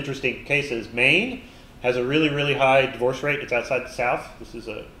out some interesting cases. Maine has a really, really high divorce rate. It's outside the South. This is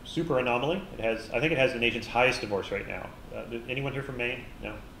a super anomaly. It has, I think it has the nation's highest divorce rate now. Anyone here from Maine?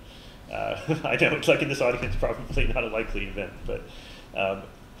 No. I know, it's like in this audience, probably not a likely event. But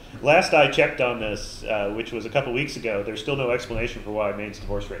last I checked on this, which was a couple weeks ago, there's still no explanation for why Maine's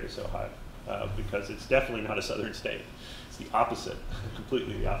divorce rate is so high. Because it's definitely not a southern state. It's the opposite,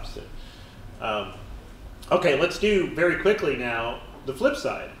 completely the opposite. Okay, let's do very quickly now the flip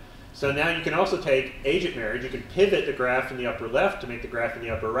side. So now you can also take age at marriage. You can pivot the graph in the upper left to make the graph in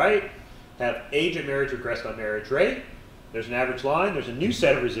the upper right. Have age at marriage regressed on marriage rate. There's an average line. There's a new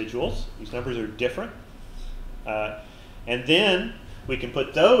set of residuals. These numbers are different. And then we can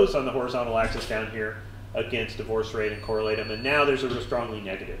put those on the horizontal axis down here against divorce rate and correlate them. And now there's a strongly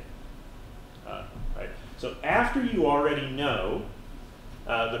negative. Right. So after you already know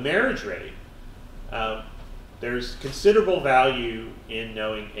the marriage rate, there's considerable value in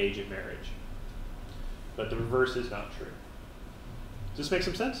knowing age at marriage. But the reverse is not true. Does this make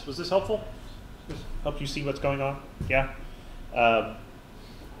some sense? Was this helpful? Does this help you see what's going on? Yeah?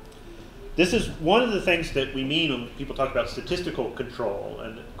 This is one of the things that we mean when people talk about statistical control.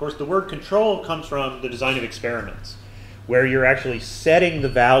 And of course, the word control comes from the design of experiments, where you're actually setting the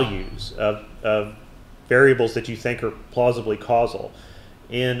values of variables that you think are plausibly causal.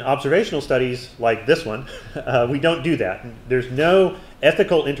 In observational studies like this one, we don't do that. There's no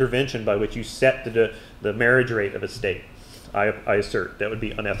ethical intervention by which you set the marriage rate of a state. I assert that would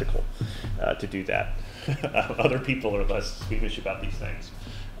be unethical to do that. Other people are less squeamish about these things.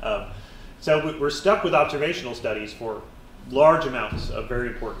 So we're stuck with observational studies for large amounts of very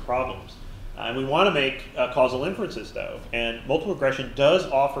important problems. And we want to make causal inferences, though. And multiple regression does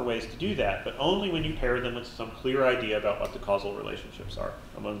offer ways to do that, but only when you pair them with some clear idea about what the causal relationships are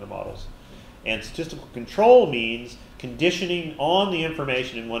among the models. And statistical control means conditioning on the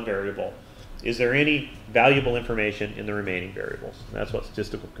information in one variable. Is there any valuable information in the remaining variables? And that's what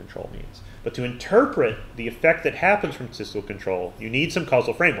statistical control means. But to interpret the effect that happens from statistical control, you need some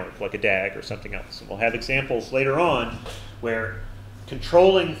causal framework, like a DAG or something else. And we'll have examples later on where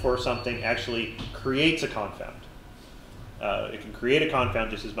controlling for something actually creates a confound. It can create a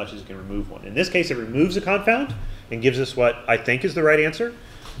confound just as much as it can remove one. In this case, it removes a confound and gives us what I think is the right answer.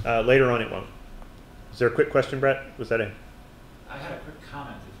 Later on, it won't. Is there a quick question, Brett? Was that it? I had a quick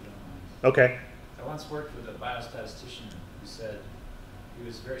comment, if you don't mind. Okay. I once worked with a biostatistician who said, he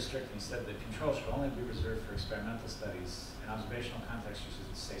was very strict, and he said that control should only be reserved for experimental studies. In observational context, you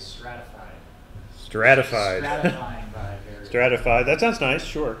should say stratified. Stratified. Stratifying by variables. Stratified. That sounds nice,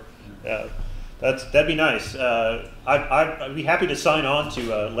 sure. That'd be nice. I'd be happy to sign on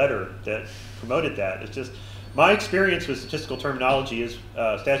to a letter that promoted that. It's just my experience with statistical terminology is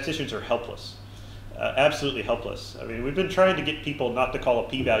statisticians are helpless, absolutely helpless. I mean, we've been trying to get people not to call a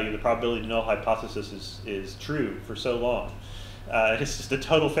p-value the probability to null hypothesis is true for so long. It's just a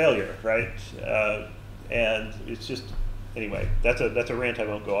total failure, right? And it's just, anyway, that's a rant I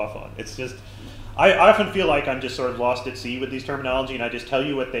won't go off on. It's just, I often feel like I'm just sort of lost at sea with these terminology, and I just tell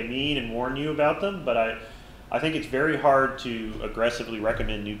you what they mean and warn you about them, but I think it's very hard to aggressively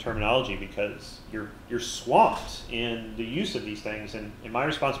recommend new terminology because you're swamped in the use of these things, and my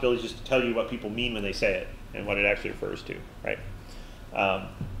responsibility is just to tell you what people mean when they say it and what it actually refers to, right?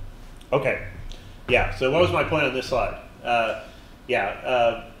 Okay, yeah, so what was my point on this slide?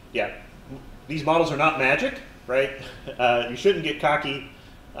 Yeah, these models are not magic, right? You shouldn't get cocky.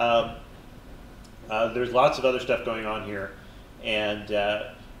 There's lots of other stuff going on here. And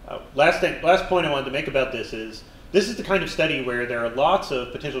last point I wanted to make about this is the kind of study where there are lots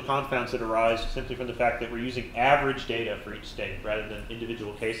of potential confounds that arise simply from the fact that we're using average data for each state rather than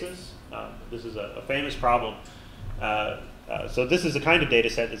individual cases. This is a famous problem. So this is the kind of data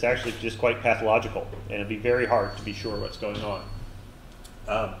set that's actually just quite pathological, and it'd be very hard to be sure what's going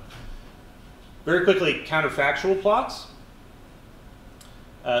on. Very quickly, counterfactual plots.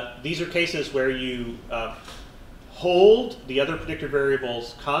 These are cases where you hold the other predictor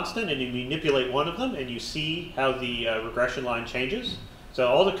variables constant and you manipulate one of them and you see how the regression line changes. So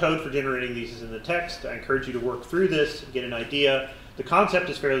all the code for generating these is in the text. I encourage you to work through this, get an idea. The concept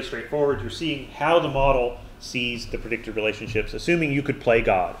is fairly straightforward. You're seeing how the model sees the predictor relationships, assuming you could play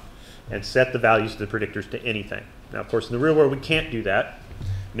God and set the values of the predictors to anything. Now, of course, in the real world, we can't do that.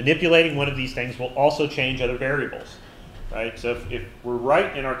 Manipulating one of these things will also change other variables. Right? So if we're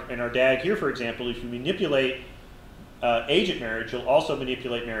right in our DAG here, for example, if you manipulate agent marriage, you'll also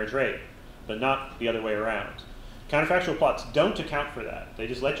manipulate marriage rate, but not the other way around. Counterfactual plots don't account for that. They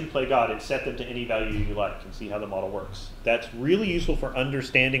just let you play God and set them to any value you like and see how the model works. That's really useful for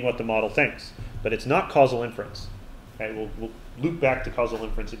understanding what the model thinks, but it's not causal inference. Okay? We'll loop back to causal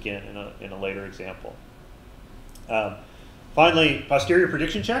inference again in a later example. Finally, posterior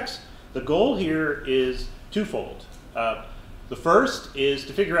prediction checks. The goal here is twofold. The first is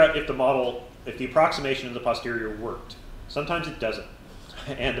to figure out if the approximation of the posterior worked. Sometimes it doesn't.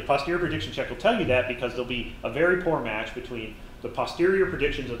 And the posterior prediction check will tell you that because there'll be a very poor match between the posterior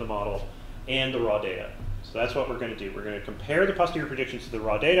predictions of the model and the raw data. So that's what we're going to do. We're going to compare the posterior predictions to the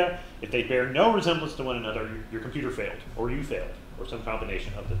raw data. If they bear no resemblance to one another, your computer failed, or you failed, or some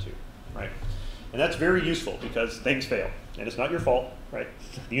combination of the two, right? And that's very useful because things fail, and it's not your fault, right?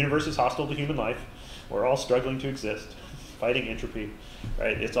 The universe is hostile to human life. We're all struggling to exist, fighting entropy,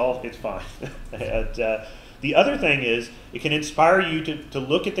 right? It's fine. And the other thing is it can inspire you to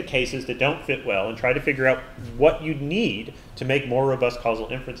look at the cases that don't fit well and try to figure out what you need to make more robust causal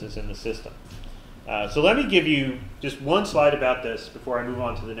inferences in the system. So let me give you just one slide about this before I move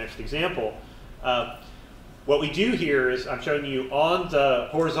on to the next example. What we do here is I'm showing you on the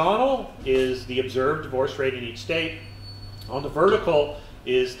horizontal is the observed divorce rate in each state. On the vertical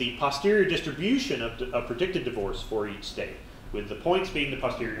is the posterior distribution of predicted divorce for each state, with the points being the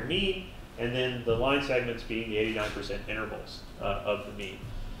posterior mean, and then the line segments being the 89% intervals of the mean.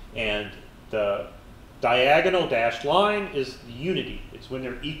 And the diagonal dashed line is the unity. It's when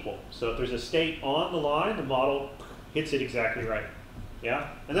they're equal. So if there's a state on the line, the model hits it exactly right. Yeah?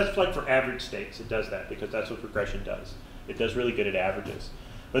 And that's like for average states. It does that because that's what regression does. It does really good at averages.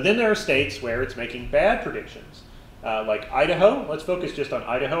 But then there are states where it's making bad predictions. Like Idaho. Let's focus just on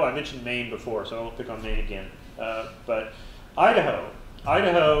Idaho. I mentioned Maine before, so I won't pick on Maine again. But Idaho.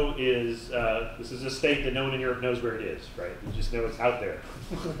 Idaho is, this is a state that no one in Europe knows where it is, right? You just know it's out there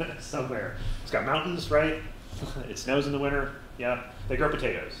somewhere. It's got mountains, right? It snows in the winter. Yeah, they grow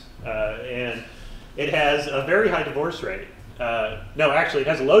potatoes. And it has a very high divorce rate. No, actually, it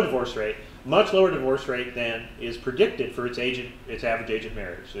has a low divorce rate, much lower divorce rate than is predicted for its average age of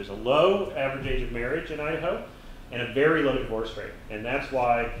marriage. There's a low average age of marriage in Idaho and a very low divorce rate. And that's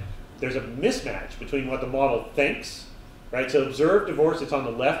why there's a mismatch between what the model thinks, right? So observed divorce, it's on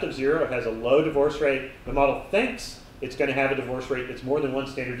the left of 0. It has a low divorce rate. The model thinks it's going to have a divorce rate that's more than one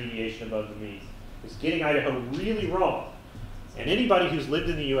standard deviation above the mean. It's getting Idaho really wrong. And anybody who's lived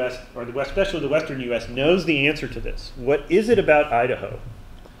in the US, or especially the Western US, knows the answer to this. What is it about Idaho?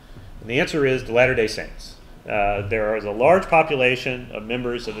 And the answer is the Latter-day Saints. There is a large population of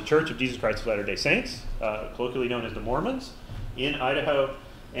members of the Church of Jesus Christ of Latter-day Saints, colloquially known as the Mormons, in Idaho.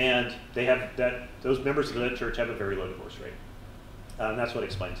 And they have those members of that church have a very low divorce rate. And that's what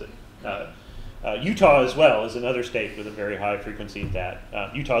explains it. Utah as well is another state with a very high frequency of that.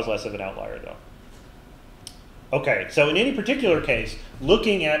 Utah is less of an outlier, though. Okay, so in any particular case,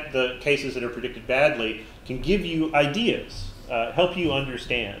 looking at the cases that are predicted badly can give you ideas, help you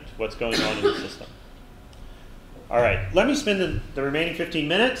understand what's going on in the system. All right, let me spend the remaining 15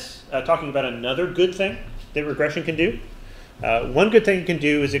 minutes talking about another good thing that regression can do. One good thing it can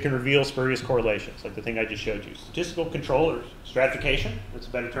do is it can reveal spurious correlations, like the thing I just showed you. Statistical control, or stratification, that's a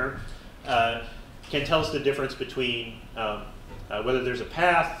better term, can tell us the difference between whether there's a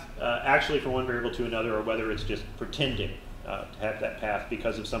path actually from one variable to another, or whether it's just pretending to have that path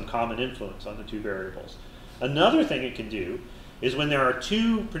because of some common influence on the two variables. Another thing it can do is when there are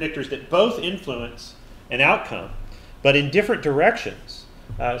two predictors that both influence an outcome, but in different directions,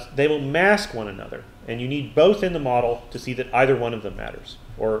 they will mask one another. And you need both in the model to see that either one of them matters,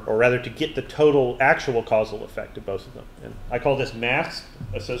 or rather to get the total actual causal effect of both of them. And I call this masked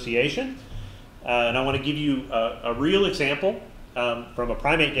association. And I want to give you a real example from a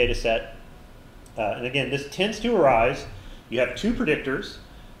primate data set. And again, this tends to arise. You have two predictors.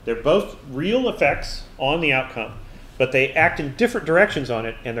 They're both real effects on the outcome, but they act in different directions on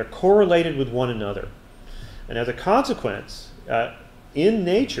it, and they're correlated with one another. And as a consequence, in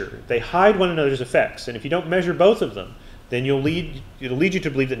nature, they hide one another's effects. And if you don't measure both of them, then it'll lead you to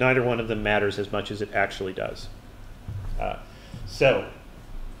believe that neither one of them matters as much as it actually does. I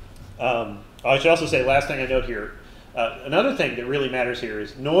should also say, last thing I note here, another thing that really matters here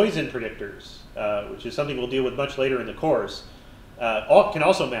is noise in predictors, which is something we'll deal with much later in the course. Can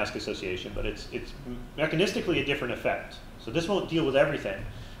also mask association, but it's mechanistically a different effect. So this won't deal with everything.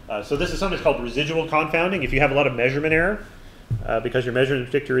 So this is something that's called residual confounding. If you have a lot of measurement error, because your measurement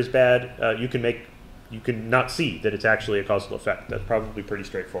predictor is bad, you can not see that it's actually a causal effect. That's probably pretty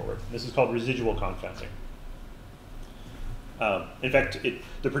straightforward. This is called residual confounding. In fact,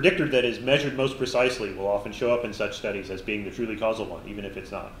 the predictor that is measured most precisely will often show up in such studies as being the truly causal one, even if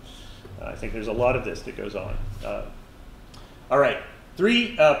it's not. I think there's a lot of this that goes on. All right,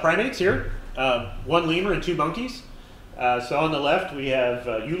 three primates here, one lemur and two monkeys. So on the left, we have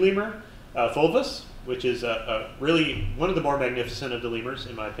eulemur fulvus, which is really one of the more magnificent of the lemurs,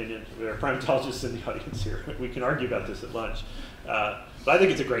 in my opinion. There are primatologists in the audience here. We can argue about this at lunch. But I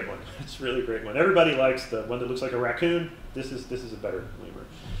think it's a great one. It's a really great one. Everybody likes the one that looks like a raccoon. This is a better lemur.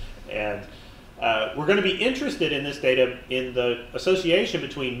 And we're going to be interested in this data in the association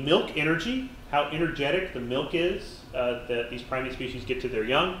between milk energy, how energetic the milk is that these primate species get to their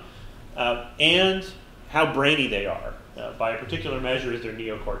young, and how brainy they are. By a particular measure is their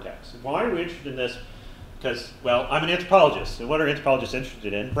neocortex. And why are we interested in this? Because, well, I'm an anthropologist, and what are anthropologists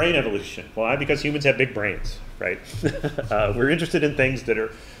interested in? Brain evolution. Why? Because humans have big brains, right? We're interested in things that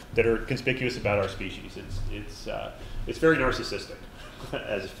are conspicuous about our species. It's very narcissistic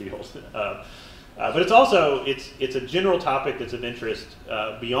as a field, but it's also it's a general topic that's of interest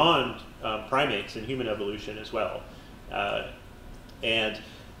beyond primates and human evolution as well. And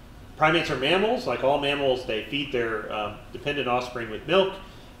primates are mammals. Like all mammals, they feed their dependent offspring with milk.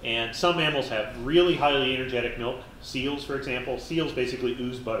 And some mammals have really highly energetic milk. Seals, for example. Seals basically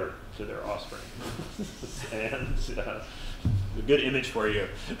ooze butter to their offspring. And a good image for you.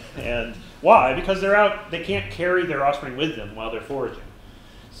 And why? Because they're out, they can't carry their offspring with them while they're foraging.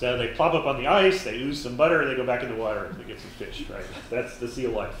 So they plop up on the ice, they ooze some butter, they go back in the water and they get some fish, right? That's the seal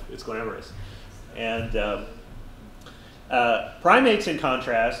life. It's glamorous. And primates, in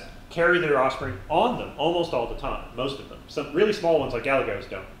contrast, carry their offspring on them almost all the time, most of them. Some really small ones like alligos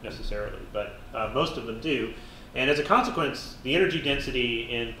don't necessarily, but most of them do. And as a consequence, the energy density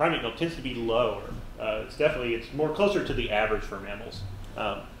in primate milk tends to be lower. It's more closer to the average for mammals.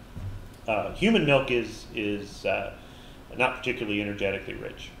 Human milk is not particularly energetically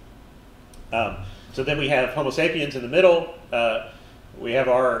rich. So then we have Homo sapiens in the middle. We have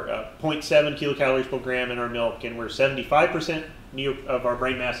our 0.7 kilocalories per gram in our milk, and we're 75% of our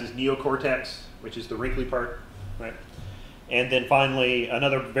brain mass is neocortex, which is the wrinkly part, right? And then finally,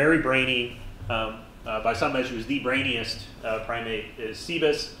 another very brainy, by some measures the brainiest primate is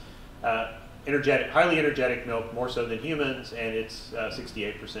Cebus. Highly energetic milk, more so than humans, and it's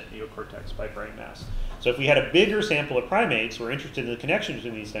 68% neocortex by brain mass. So if we had a bigger sample of primates, we're interested in the connection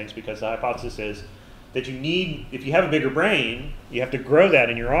between these things, because the hypothesis is that if you have a bigger brain, you have to grow that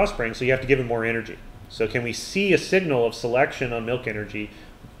in your offspring, so you have to give them more energy. So can we see a signal of selection on milk energy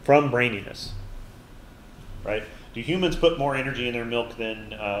from braininess, right? Do humans put more energy in their milk than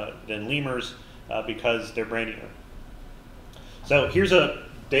lemurs because they're brainier? So here's a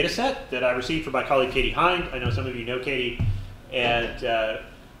data set that I received from my colleague Katie Hind. I know some of you know Katie, and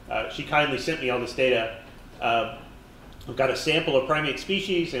she kindly sent me all this data. We've got a sample of primate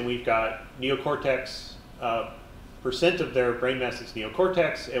species, and we've got neocortex, percent of their brain mass is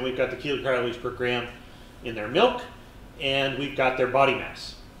neocortex, and we've got the kilocalories per gram in their milk, and we've got their body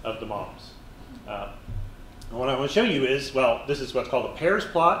mass of the moms. And what I want to show you is, well, this is what's called a pairs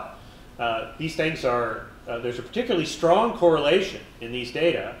plot. These things are, there's a particularly strong correlation in these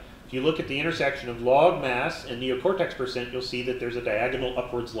data. If you look at the intersection of log mass and neocortex percent, you'll see that there's a diagonal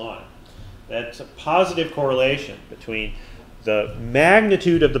upwards line. That's a positive correlation between the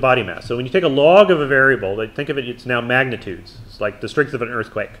magnitude of the body mass. So when you take a log of a variable, think of it, it's now magnitudes. It's like the strength of an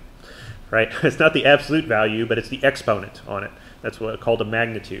earthquake, right? It's not the absolute value, but it's the exponent on it. That's what called a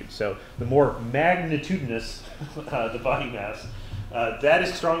magnitude. So the more magnitudinous the body mass, that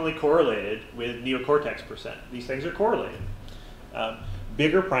is strongly correlated with neocortex percent. These things are correlated.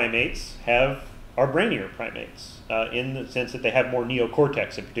 Bigger primates are brainier primates in the sense that they have more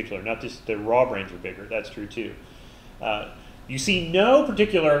neocortex in particular, not just their raw brains are bigger. That's true too. You see no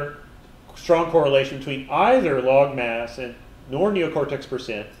particular strong correlation between either log mass nor neocortex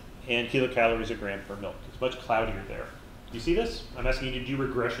percent and kilocalories a gram per milk. It's much cloudier there. You see this? I'm asking you to do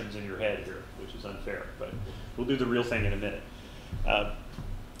regressions in your head here, which is unfair, but we'll do the real thing in a minute.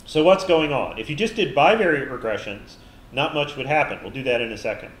 So what's going on? If you just did bivariate regressions, not much would happen. We'll do that in a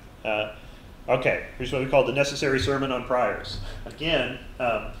second. Okay, here's what we call the necessary sermon on priors. Again,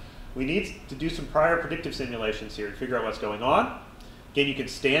 we need to do some prior predictive simulations here to figure out what's going on. Again, you can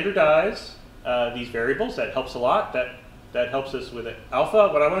standardize these variables. That helps a lot. That helps us with alpha.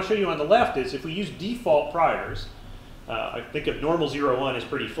 What I want to show you on the left is if we use default priors, I think of normal 0, 1 is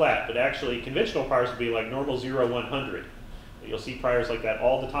pretty flat, but actually conventional priors would be like normal 0, 100. You'll see priors like that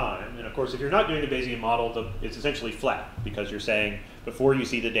all the time. And of course, if you're not doing the Bayesian model, it's essentially flat because you're saying before you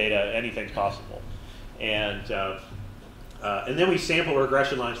see the data, anything's possible. And then we sample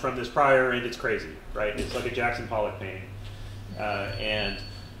regression lines from this prior, and it's crazy, right? It's like a Jackson Pollock painting.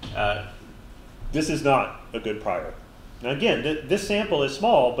 This is not a good prior. Now again, this sample is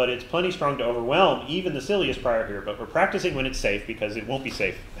small, but it's plenty strong to overwhelm even the silliest prior here. But we're practicing when it's safe because it won't be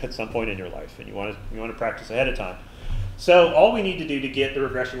safe at some point in your life, and you want to practice ahead of time. So all we need to do to get the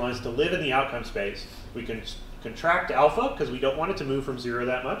regression lines to live in the outcome space, we can contract alpha because we don't want it to move from 0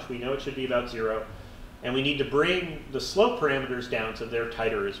 that much. We know it should be about 0. And we need to bring the slope parameters down so they're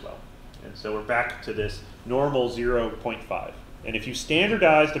tighter as well. And so we're back to this normal 0.5. And if you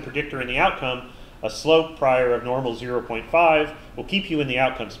standardize the predictor in the outcome, a slope prior of normal 0.5 will keep you in the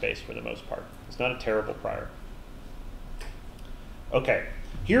outcome space for the most part. It's not a terrible prior. Okay,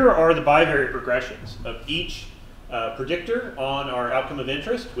 here are the bivariate regressions of each predictor on our outcome of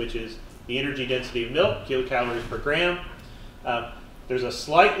interest, which is the energy density of milk, kilocalories per gram. There's a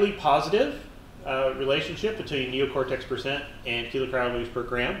slightly positive relationship between neocortex percent and kilocalories per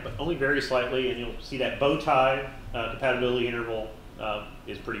gram, but only very slightly, and you'll see that bow tie compatibility interval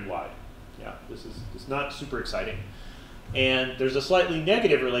is pretty wide. Yeah, this is not super exciting. And there's a slightly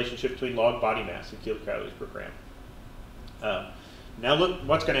negative relationship between log body mass and kilocalories per gram. Now look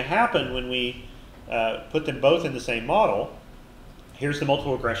what's going to happen when we put them both in the same model. Here's the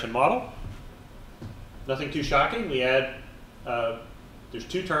multiple regression model. Nothing too shocking. We add, there's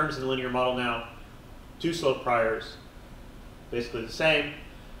 2 terms in the linear model now, 2 slope priors, basically the same.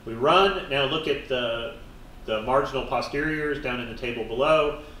 We run, now look at the marginal posteriors down in the table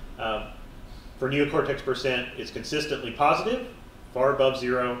below. For neocortex percent, it's consistently positive, far above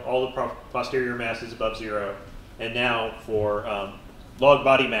 0. All the posterior mass is above 0. And now for log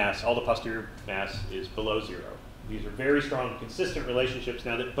body mass, all the posterior mass is below 0. These are very strong, consistent relationships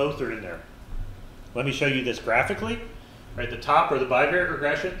now that both are in there. Let me show you this graphically. Right at the top are the bivariate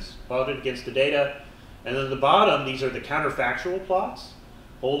regressions plotted against the data. And then at the bottom, these are the counterfactual plots,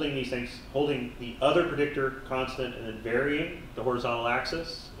 holding these things, holding the other predictor constant and then varying the horizontal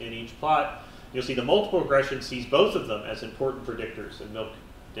axis in each plot. You'll see the multiple regression sees both of them as important predictors of milk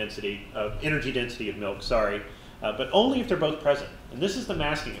density, of energy density of milk, but only if they're both present. And this is the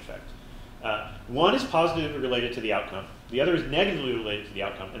masking effect. One is positively related to the outcome. The other is negatively related to the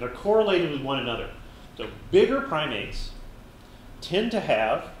outcome, and they're correlated with one another. So bigger primates tend to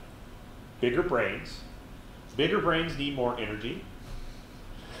have bigger brains. Bigger brains need more energy.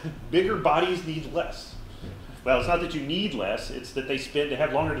 Bigger bodies need less. Well, it's not that you need less, it's that they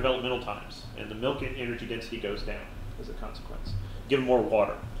have longer developmental times, and the milk energy density goes down as a consequence. Give them more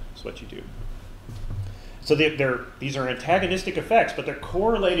water, that's what you do. So these are antagonistic effects, but they're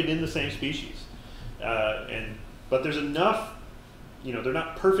correlated in the same species. But there's enough, they're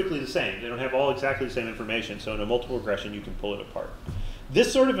not perfectly the same. They don't have all exactly the same information, so in a multiple regression, you can pull it apart.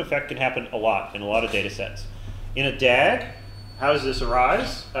 This sort of effect can happen a lot in a lot of data sets. In a DAG, how does this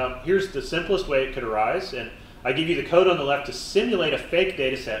arise? Here's the simplest way it could arise, and I give you the code on the left to simulate a fake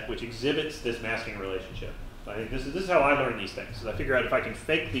data set which exhibits this masking relationship. I think this is how I learn these things. So I figure out if I can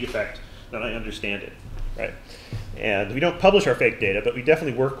fake the effect, then I understand it, right? And we don't publish our fake data, but we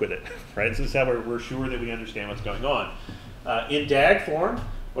definitely work with it, right? This is how we're sure that we understand what's going on. In DAG form,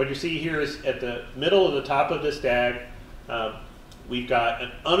 what you see here is at the middle of the top of this DAG, we've got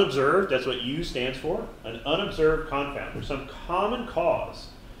an unobserved, that's what U stands for, an unobserved confound. There's some common cause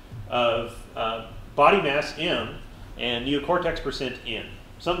of body mass M and neocortex percent N.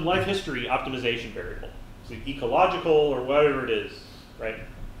 Some life history optimization variable. So ecological or whatever it is, right?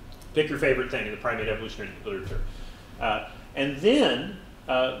 Pick your favorite thing in the primate evolutionary literature. And then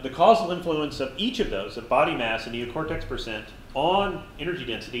the causal influence of each of those, of body mass and neocortex percent, on energy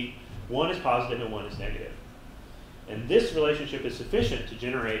density, one is positive and one is negative. And this relationship is sufficient to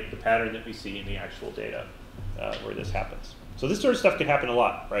generate the pattern that we see in the actual data where this happens. So this sort of stuff can happen a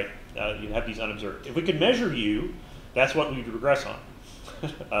lot, right? You have these unobserved. If we could measure U, that's what we'd regress on,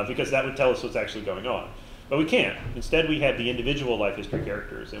 because that would tell us what's actually going on. But we can't. Instead, we have the individual life history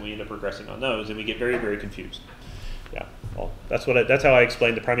characters, and we end up regressing on those, and we get very, very confused. Yeah, well, that's how I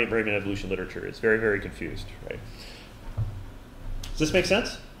explain the primate brain evolution literature. It's very, very confused, right? Does this make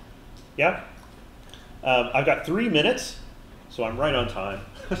sense? Yeah? I've got 3 minutes, so I'm right on time.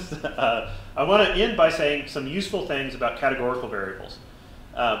 I want to end by saying some useful things about categorical variables.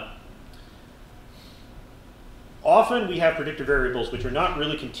 Often we have predictor variables which are not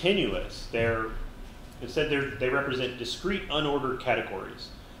really continuous. Instead, they represent discrete, unordered categories.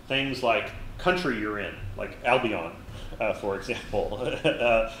 Things like country you're in, like Albion, for example.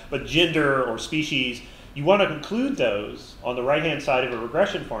 But gender or species, you want to include those on the right-hand side of a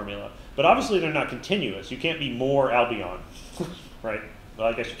regression formula. But obviously, they're not continuous. You can't be more Albion, right? Well,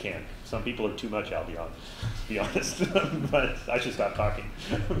 I guess you can. Some people are too much Albion, to be honest. But I should stop talking.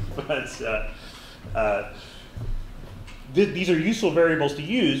 But these are useful variables to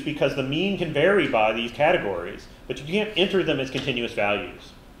use because the mean can vary by these categories, but you can't enter them as continuous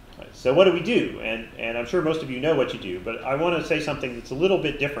values. Right? So what do we do? And I'm sure most of you know what you do, but I want to say something that's a little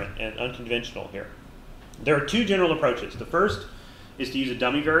bit different and unconventional here. There are 2 general approaches. The first is to use a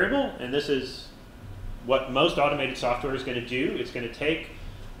dummy variable, and this is what most automated software is going to do. It's going to take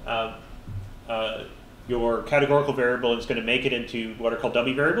your categorical variable and it's going to make it into what are called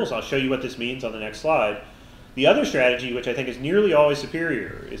dummy variables. I'll show you what this means on the next slide. The other strategy, which I think is nearly always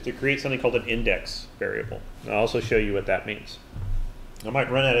superior, is to create something called an index variable. And I'll also show you what that means. I might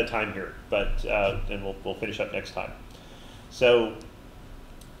run out of time here, but then we'll finish up next time. So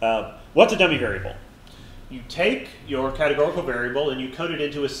what's a dummy variable? You take your categorical variable and you code it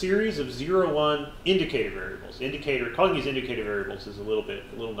into a series of 0, 1 indicator variables. Calling these indicator variables is a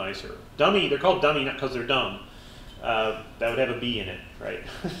little nicer. Dummy, they're called dummy not because they're dumb. That would have a B in it, right?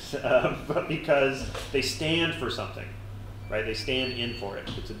 But because they stand for something, right? They stand in for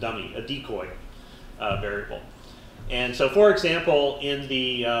it. It's a dummy, a decoy variable. And so, for example, in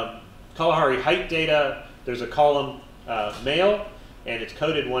the Kalahari height data, there's a column male, and it's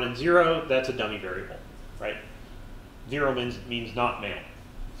coded 1 and 0. That's a dummy variable, right? 0 means not male.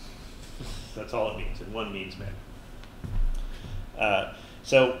 That's all it means, and 1 means male.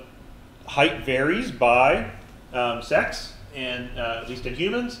 So height varies by sex, and at least in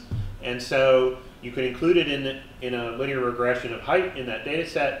humans, and so you could include it in a linear regression of height in that data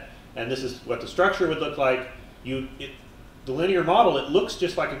set, and this is what the structure would look like. The linear model, it looks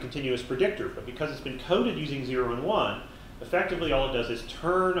just like a continuous predictor, but because it's been coded using 0 and 1, effectively all it does is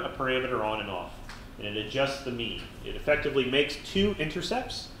turn a parameter on and off, and it adjusts the mean. It effectively makes 2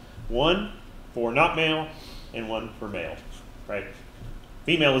 intercepts, 1 for not male and 1 for male, right?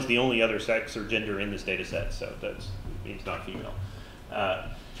 Female is the only other sex or gender in this data set, so that means not female.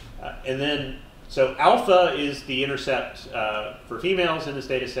 And then, so alpha is the intercept for females in this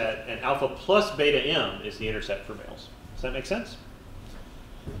data set, and alpha plus beta m is the intercept for males. Does that make sense?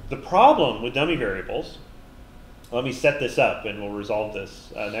 The problem with dummy variables, let me set this up and we'll resolve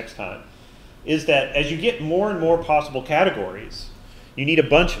this next time, is that as you get more and more possible categories, you need a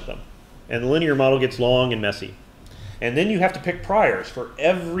bunch of them, and the linear model gets long and messy. And then you have to pick priors for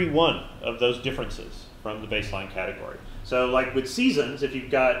every one of those differences from the baseline category. So like with seasons, if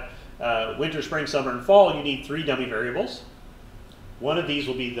you've got winter, spring, summer, and fall, you need 3 dummy variables. One of these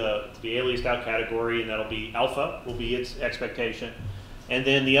will be the aliased out category, and that'll be alpha, will be its expectation. And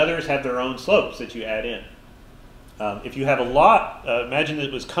then the others have their own slopes that you add in. If you have a lot, imagine that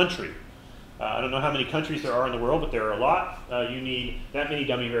it was country. I don't know how many countries there are in the world, but there are a lot. You need that many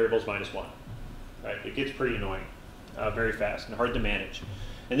dummy variables minus 1. Right? It gets pretty annoying. Very fast and hard to manage.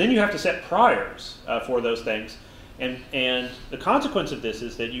 And then you have to set priors for those things. And the consequence of this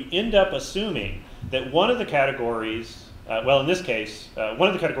is that you end up assuming that one of the categories, well in this case, one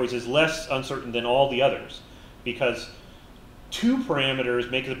of the categories is less uncertain than all the others. Because 2 parameters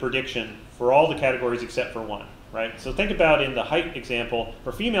make the prediction for all the categories except for 1, right? So think about in the height example,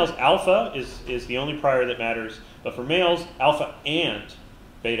 for females, alpha is the only prior that matters, but for males, alpha and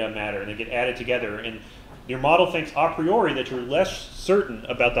beta matter, and they get added together. And your model thinks a priori that you're less certain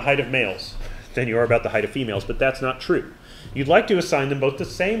about the height of males than you are about the height of females, but that's not true. You'd like to assign them both the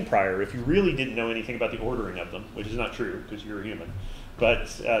same prior if you really didn't know anything about the ordering of them, which is not true because you're a human, but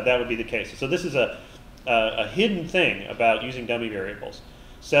that would be the case. So this is a hidden thing about using dummy variables.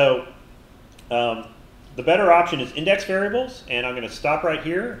 So the better option is index variables, and I'm going to stop right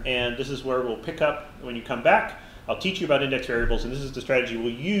here, and this is where we'll pick up when you come back. I'll teach you about index variables, and this is the strategy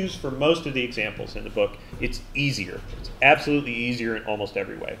we'll use for most of the examples in the book. It's easier. It's absolutely easier in almost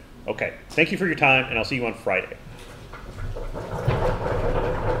every way. Okay, thank you for your time, and I'll see you on Friday.